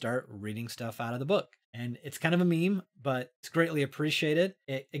 He'll just start reading stuff out of the book. And it's kind of a meme, but it's greatly appreciated.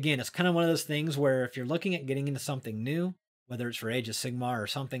 Again, it's kind of one of those things where if you're looking at getting into something new, whether it's for Age of Sigmar or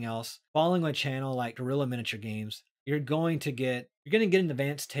something else, following a channel like Guerrilla Miniature Games, you're going to get an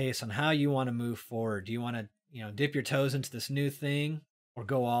advanced taste on how you want to move forward. Do you want to, dip your toes into this new thing or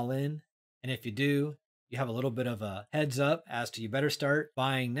go all in? And if you do, you have a little bit of a heads up as to you better start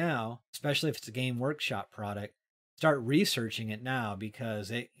buying now, especially if it's a Game Workshop product. Start researching it now,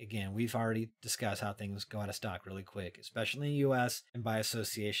 because again, we've already discussed how things go out of stock really quick, especially in the US and by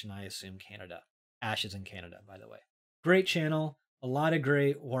association, I assume Canada. Ash is in Canada, by the way. Great channel, a lot of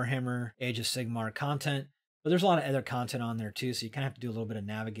great Warhammer Age of Sigmar content, but there's a lot of other content on there too, so you kind of have to do a little bit of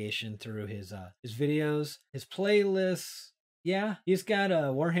navigation through his videos, his playlists. Yeah, he's got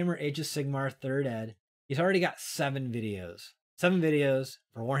a Warhammer Age of Sigmar 3rd ed. He's already got 7 videos. 7 videos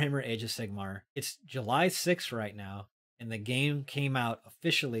for Warhammer Age of Sigmar. It's July 6th right now, and the game came out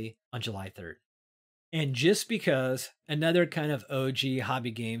officially on July 3rd. And just because another kind of OG hobby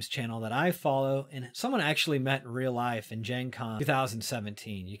games channel that I follow, and someone actually met in real life in Gen Con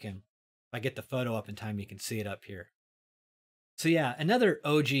 2017. If I get the photo up in time, you can see it up here. So yeah, another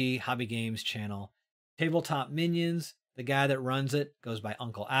OG hobby games channel, Tabletop Minions. The guy that runs it goes by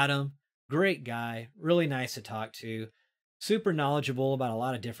Uncle Adam. Great guy, really nice to talk to. Super knowledgeable about a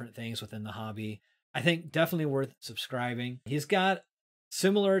lot of different things within the hobby. I think definitely worth subscribing. He's got,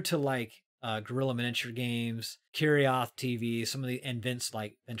 similar to like Guerrilla Miniature Games, Kiriath TV, and Vince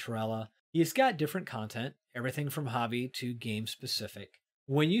like Venturella. He's got different content, everything from hobby to game specific.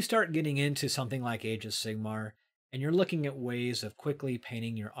 When you start getting into something like Age of Sigmar, and you're looking at ways of quickly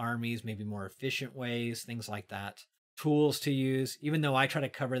painting your armies, maybe more efficient ways, things like that, tools to use, even though I try to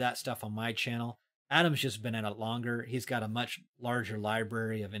cover that stuff on my channel, Adam's just been at it longer. He's got a much larger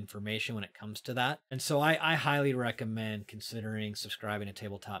library of information when it comes to that. And so I highly recommend considering subscribing to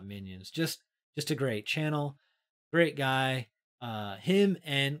Tabletop Minions. Just a great channel, great guy. Him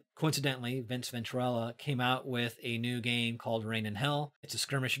and, coincidentally, Vince Venturella came out with a new game called Reign in Hell. It's a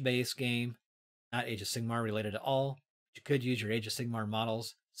skirmish-based game, not Age of Sigmar related at all. You could use your Age of Sigmar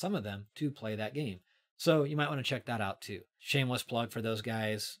models, some of them, to play that game. So you might want to check that out too. Shameless plug for those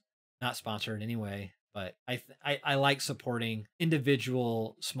guys. Not sponsored anyway, but I like supporting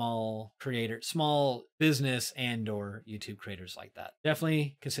individual small creators, small business and or YouTube creators like that.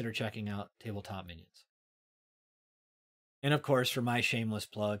 Definitely consider checking out Tabletop Minions. And of course, for my shameless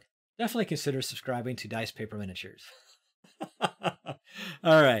plug, definitely consider subscribing to Dice Paper Miniatures.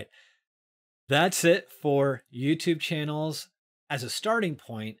 All right. That's it for YouTube channels. As a starting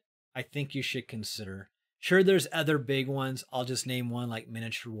point, I think you should consider. Sure, there's other big ones. I'll just name one, like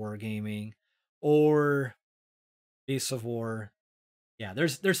Miniature Wargaming or Beasts of War. Yeah,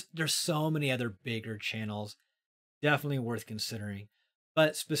 there's so many other bigger channels, definitely worth considering.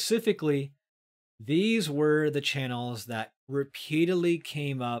 But specifically, these were the channels that repeatedly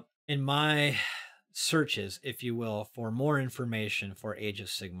came up in my searches, if you will, for more information for Age of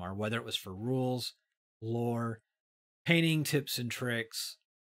Sigmar, whether it was for rules, lore, painting tips and tricks,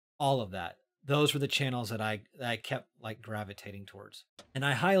 all of that. Those were the channels that I kept like gravitating towards. And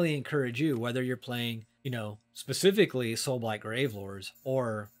I highly encourage you, whether you're playing, specifically Soulblight Gravelords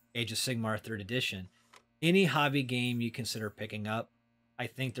or Age of Sigmar 3rd edition, any hobby game you consider picking up, I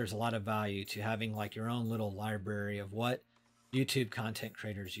think there's a lot of value to having like your own little library of what YouTube content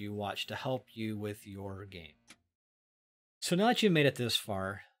creators you watch to help you with your game. So now that you made it this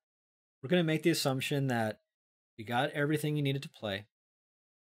far, we're going to make the assumption that you got everything you needed to play.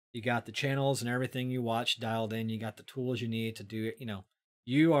 You got the channels and everything you watch dialed in. You got the tools you need to do it.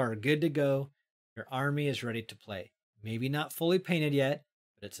 You are good to go. Your army is ready to play. Maybe not fully painted yet,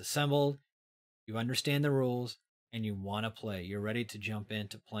 but it's assembled. You understand the rules and you want to play. You're ready to jump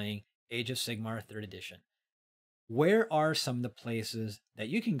into playing Age of Sigmar 3rd edition. Where are some of the places that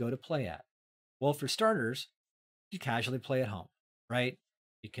you can go to play at? Well, for starters, you casually play at home, right?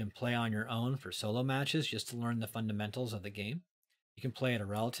 You can play on your own for solo matches just to learn the fundamentals of the game. You can play at a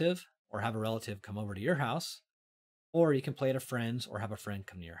relative or have a relative come over to your house, or you can play at a friend's or have a friend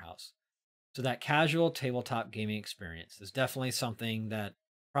come to your house. So that casual tabletop gaming experience is definitely something that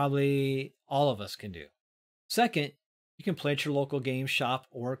probably all of us can do. Second, you can play at your local game shop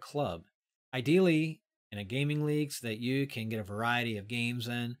or club. Ideally, in a gaming league so that you can get a variety of games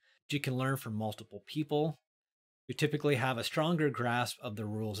in, you can learn from multiple people. You typically have a stronger grasp of the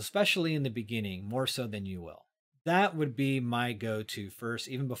rules, especially in the beginning, more so than you will. That would be my go-to first.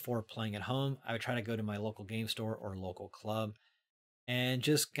 Even before playing at home, I would try to go to my local game store or local club and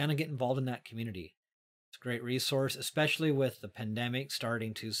just kind of get involved in that community. It's a great resource, especially with the pandemic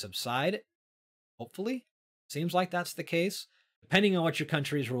starting to subside. Hopefully, seems like that's the case, depending on what your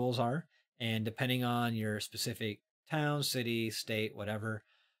country's rules are and depending on your specific town, city, state, whatever.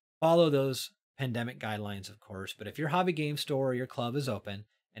 Follow those pandemic guidelines, of course. But if your hobby game store or your club is open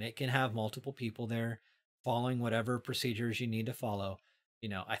and it can have multiple people there following whatever procedures you need to follow,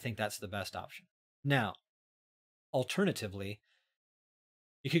 I think that's the best option. Now, alternatively,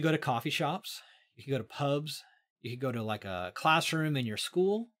 you could go to coffee shops, you could go to pubs, you could go to like a classroom in your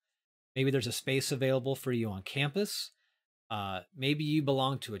school. Maybe there's a space available for you on campus. Maybe you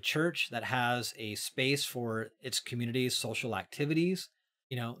belong to a church that has a space for its community's social activities.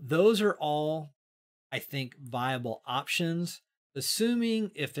 Those are all, I think, viable options,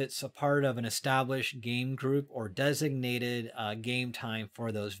 assuming if it's a part of an established game group or designated game time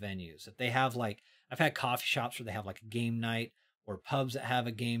for those venues. If they have I've had coffee shops where they have like a game night, or pubs that have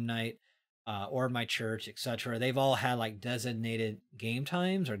a game night, or my church, etc. They've all had like designated game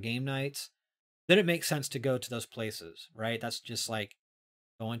times or game nights. Then it makes sense to go to those places, right? That's just like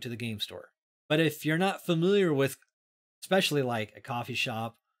going to the game store. But if you're not familiar with, especially like a coffee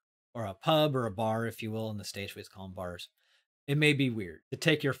shop or a pub or a bar, if you will, in the States we call them bars, it may be weird to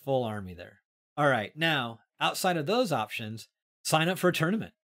take your full army there. All right, now outside of those options, sign up for a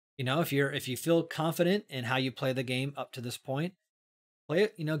tournament. If you feel confident in how you play the game up to this point, play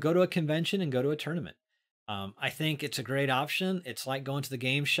it. Go to a convention and go to a tournament. I think it's a great option. It's like going to the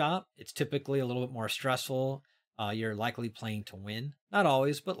game shop. It's typically a little bit more stressful. You're likely playing to win, not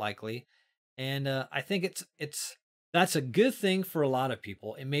always, but likely. And I think that's a good thing for a lot of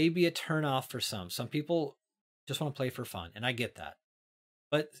people. It may be a turnoff for some. Some people just want to play for fun, and I get that.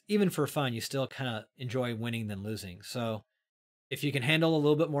 But even for fun, you still kind of enjoy winning than losing. So if you can handle a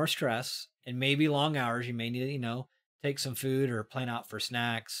little bit more stress and maybe long hours, you may need to, take some food or plan out for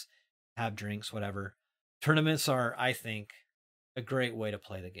snacks, have drinks, whatever. Tournaments are, I think, a great way to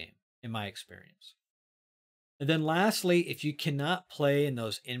play the game, in my experience. And then lastly, if you cannot play in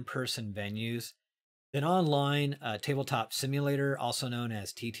those in-person venues, then online, Tabletop Simulator, also known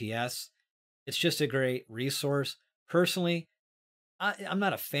as TTS, it's just a great resource. Personally, I'm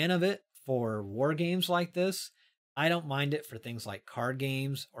not a fan of it for war games like this. I don't mind it for things like card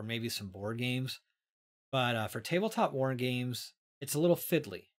games or maybe some board games. But for tabletop war games, it's a little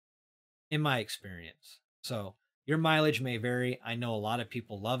fiddly, in my experience. So your mileage may vary. I know a lot of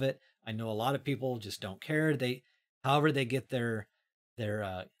people love it. I know a lot of people just don't care. However they get their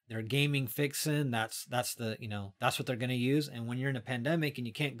gaming fix in, that's that's what they're going to use. And when you're in a pandemic and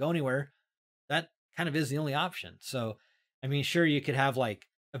you can't go anywhere, that kind of is the only option. So, I mean, sure, you could have like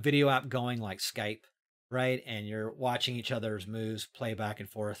a video app going like Skype, right? And you're watching each other's moves play back and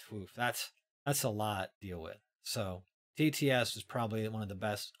forth. Oof, that's a lot to deal with. So TTS is probably one of the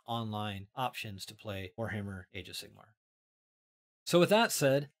best online options to play Warhammer Age of Sigmar. So with that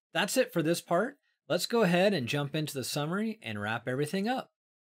said, that's it for this part. Let's go ahead and jump into the summary and wrap everything up.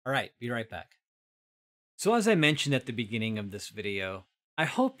 All right, be right back. So as I mentioned at the beginning of this video, I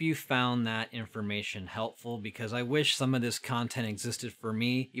hope you found that information helpful because I wish some of this content existed for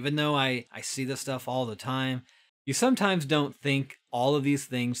me, even though I see this stuff all the time. You sometimes don't think all of these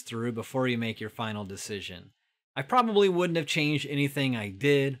things through before you make your final decision. I probably wouldn't have changed anything I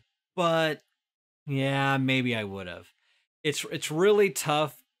did, but yeah, maybe I would have. It's really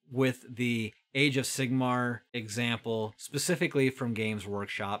tough with the Age of Sigmar example, specifically from Games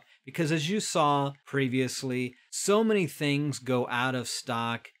Workshop, because as you saw previously, so many things go out of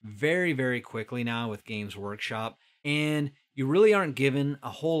stock very, very quickly now with Games Workshop, and you really aren't given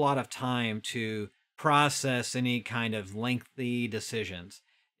a whole lot of time to process any kind of lengthy decisions.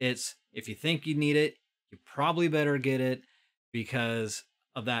 It's, if you think you need it, you probably better get it because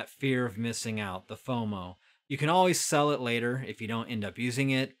of that fear of missing out, the FOMO. You can always sell it later if you don't end up using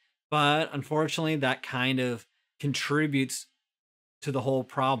it, but unfortunately that kind of contributes to the whole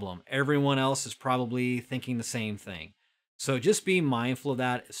problem. Everyone else is probably thinking the same thing. So just be mindful of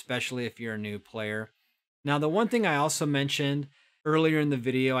that, especially if you're a new player. Now, the one thing I also mentioned earlier in the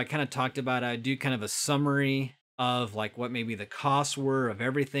video, I kind of talked about, I do kind of a summary of like what maybe the costs were of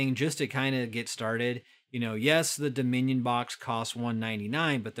everything just to kind of get started. You know, yes, the Dominion box cost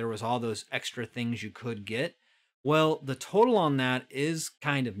 $199, but there was all those extra things you could get. Well, the total on that is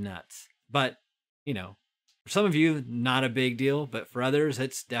kind of nuts, but you know, for some of you, not a big deal, but for others,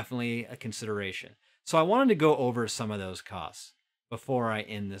 it's definitely a consideration. So I wanted to go over some of those costs before I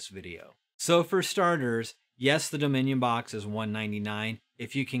end this video. So for starters, yes, the Dominion box is $199.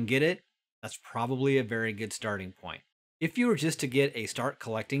 If you can get it, that's probably a very good starting point. If you were just to get a start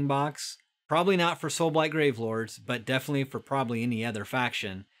collecting box, probably not for Soulblight Gravelords, but definitely for probably any other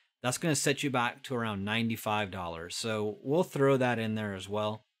faction, that's going to set you back to around $95. So we'll throw that in there as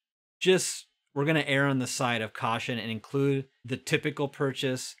well. Just, we're going to err on the side of caution and include the typical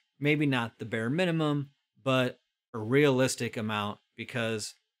purchase, maybe not the bare minimum, but a realistic amount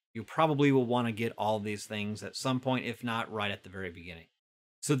because you probably will want to get all these things at some point, if not right at the very beginning.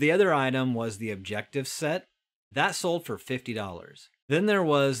 So the other item was the objective set. That sold for $50. Then there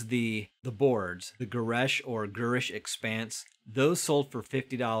was the boards, the Garish or Gurish Expanse. Those sold for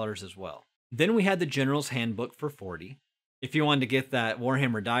 $50 as well. Then we had the General's Handbook for $40. If you wanted to get that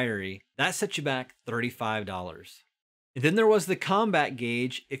Warhammer Diary, that set you back $35. And then there was the Combat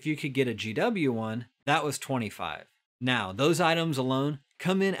Gauge. If you could get a GW one, that was $25. Now, those items alone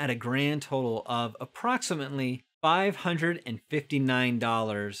come in at a grand total of approximately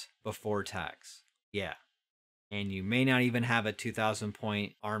 $559 before tax. Yeah. And you may not even have a 2,000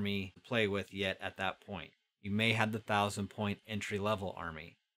 point army to play with yet at that point. You may have the 1,000 point entry level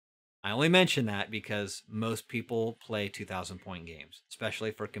army. I only mention that because most people play 2,000 point games,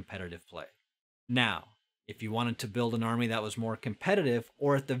 especially for competitive play. Now, if you wanted to build an army that was more competitive,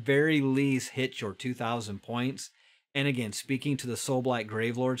 or at the very least hit your 2,000 points, and again, speaking to the Soulblight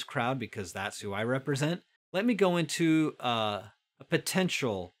Gravelords crowd because that's who I represent, let me go into a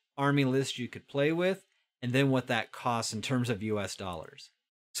potential army list you could play with, and then what that costs in terms of US dollars.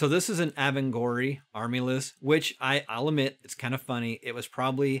 So this is an Avangori army list, which I'll admit, it's kind of funny. It was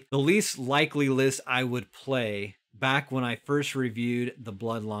probably the least likely list I would play back when I first reviewed the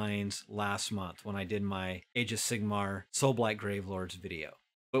Bloodlines last month when I did my Age of Sigmar Soulblight Gravelords video.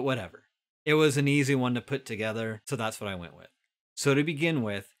 But whatever. It was an easy one to put together, so that's what I went with. So to begin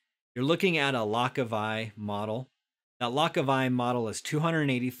with, you're looking at a Lock of Eye model. That Lock of Eye model is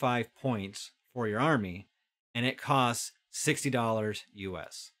 285 points for your army, and it costs $60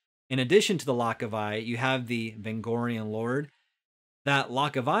 US. In addition to the Lock of Eye, you have the Vengorian Lord. That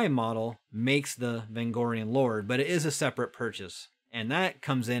Lock of Eye model makes the Vengorian Lord, but it is a separate purchase. And that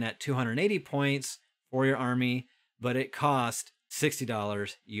comes in at 280 points for your army, but it costs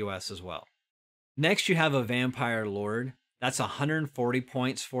 $60 US as well. Next, you have a Vampire Lord. That's 140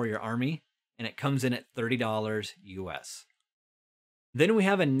 points for your army, and it comes in at $30 US. Then we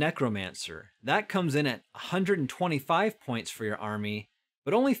have a Necromancer. That comes in at 125 points for your army,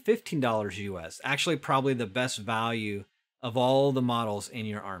 but only $15 US. Actually, probably the best value of all the models in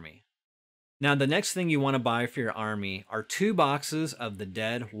your army. Now, the next thing you want to buy for your army are 2 boxes of the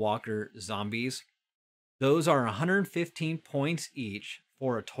Dead Walker Zombies. Those are 115 points each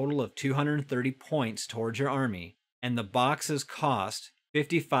for a total of 230 points towards your army, and the boxes cost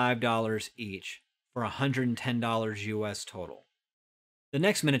 $55 each for $110 US total. The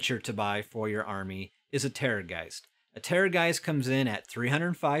next miniature to buy for your army is a Terrorgeist. A Terrorgeist comes in at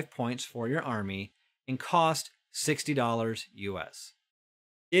 305 points for your army and costs $60 US.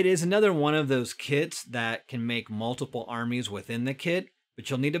 It is another one of those kits that can make multiple armies within the kit, but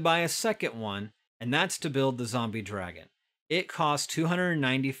you'll need to buy a second one, and that's to build the zombie dragon. It costs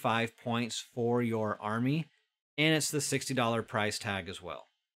 295 points for your army, and it's the $60 price tag as well.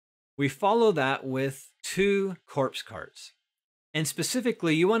 We follow that with 2 corpse carts. And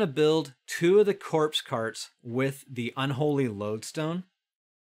specifically, you want to build 2 of the corpse carts with the unholy lodestone.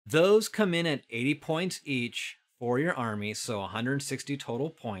 Those come in at 80 points each for your army, so 160 total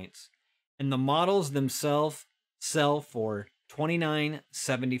points. And the models themselves sell for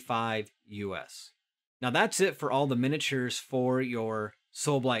 $29.75 US. Now that's it for all the miniatures for your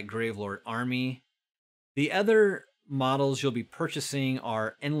Soulblight Gravelord army. The other models you'll be purchasing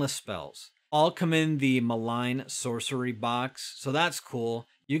are endless spells. All come in the malign sorcery box, so that's cool.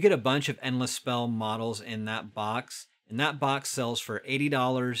 You get a bunch of endless spell models in that box, and that box sells for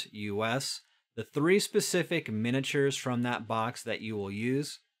 $80 US. The 3 specific miniatures from that box that you will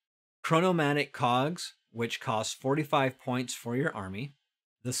use: Chronomatic Cogs, which costs 45 points for your army;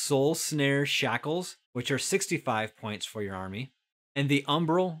 the Soul Snare Shackles, which are 65 points for your army; and the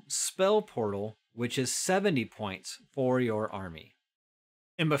Umbral Spell Portal, which is 70 points for your army.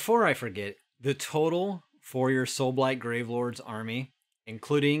 And before I forget, the total for your Soulblight Gravelords army,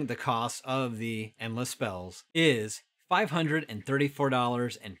 including the cost of the endless spells, is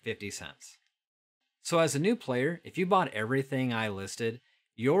 $534.50. So as a new player, if you bought everything I listed,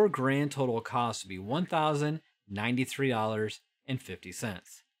 your grand total cost would be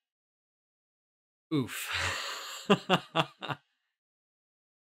 $1,093.50. Oof.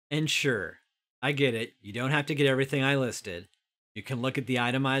 And sure, I get it, you don't have to get everything I listed. You can look at the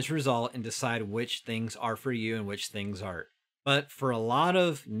itemized result and decide which things are for you and which things aren't. But for a lot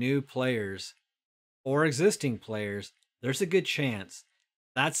of new players or existing players, there's a good chance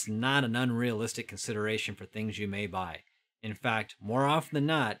that's not an unrealistic consideration for things you may buy. In fact, more often than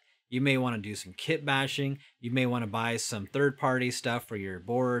not, you may want to do some kit bashing. You may want to buy some third-party stuff for your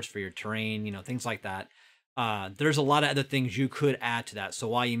boards, for your terrain, things like that. There's a lot of other things you could add to that. So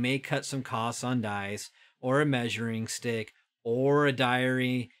while you may cut some costs on dice or a measuring stick or a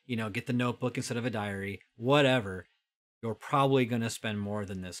diary, get the notebook instead of a diary, whatever, you're probably going to spend more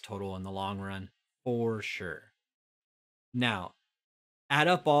than this total in the long run, for sure. Now, add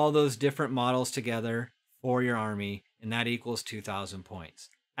up all those different models together for your army, and that equals 2,000 points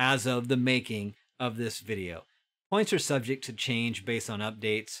as of the making of this video. Points are subject to change based on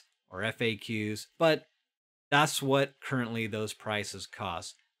updates or FAQs, but that's what currently those prices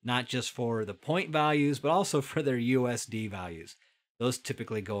cost. Not just for the point values, but also for their USD values. Those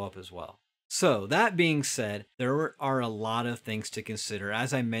typically go up as well. So that being said, there are a lot of things to consider,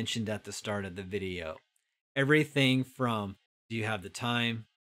 as I mentioned at the start of the video. Everything from, do you have the time?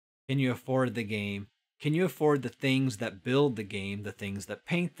 Can you afford the game? Can you afford the things that build the game, the things that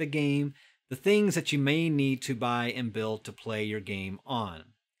paint the game, the things that you may need to buy and build to play your game on?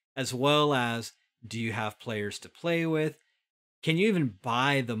 As well as, do you have players to play with? Can you even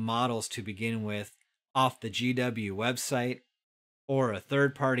buy the models to begin with off the GW website or a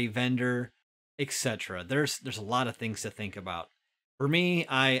third-party vendor, etc.? There's a lot of things to think about. For me,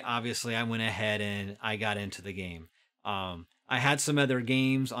 I went ahead and I got into the game. I had some other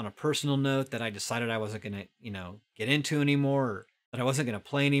games on a personal note that I decided I wasn't going to, get into anymore, or that I wasn't going to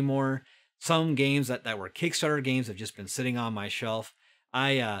play anymore. Some games that were Kickstarter games have just been sitting on my shelf.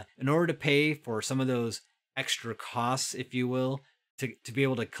 In order to pay for some of those extra costs, if you will, to be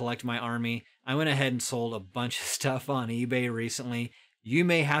able to collect my army, I went ahead and sold a bunch of stuff on eBay recently. You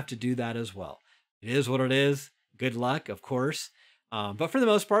may have to do that as well. It is what it is. Good luck, of course. But for the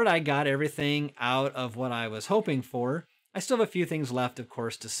most part, I got everything out of what I was hoping for. I still have a few things left, of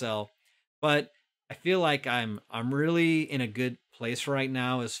course, to sell, but I feel like I'm really in a good place right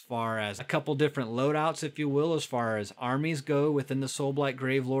now as far as a couple different loadouts, if you will, as far as armies go within the Soulblight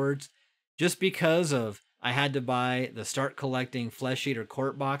Gravelords. Just because of I had to buy the start collecting Flesh Eater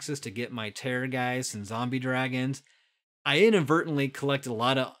Court boxes to get my Terror guys and Zombie Dragons, I inadvertently collected a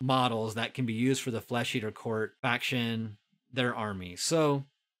lot of models that can be used for the Flesh Eater Court faction, their army. So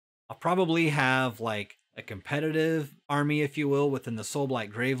I'll probably have like a competitive army, if you will, within the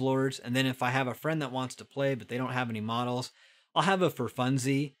Soulblight Gravelords. And then if I have a friend that wants to play, but they don't have any models, I'll have a for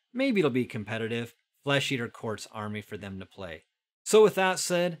funsie. Maybe it'll be competitive Flesh Eater Court's army for them to play. So with that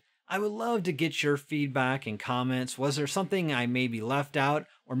said, I would love to get your feedback and comments. Was there something I maybe left out,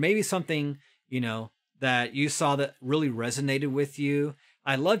 or maybe something, that you saw that really resonated with you?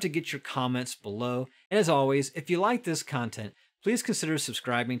 I'd love to get your comments below. And as always, if you like this content, please consider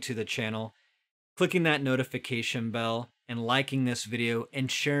subscribing to the channel, clicking that notification bell, and liking this video and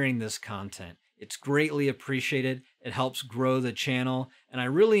sharing this content. It's greatly appreciated. It helps grow the channel, and I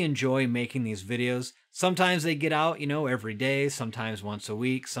really enjoy making these videos. Sometimes they get out, every day, sometimes once a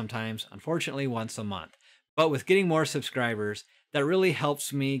week, sometimes, unfortunately, once a month. But with getting more subscribers, that really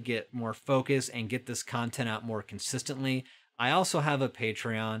helps me get more focus and get this content out more consistently. I also have a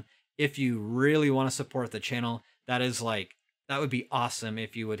Patreon. If you really want to support the channel, that would be awesome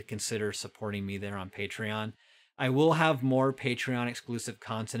if you would consider supporting me there on Patreon. I will have more Patreon exclusive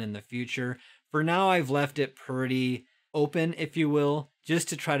content in the future. For now, I've left it pretty open, if you will, just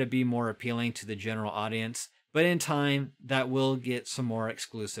to try to be more appealing to the general audience. But in time, that will get some more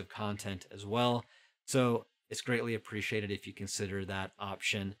exclusive content as well. So it's greatly appreciated if you consider that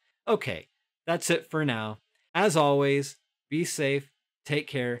option. Okay, that's it for now. As always, be safe, take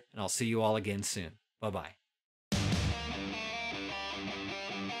care, and I'll see you all again soon. Bye-bye.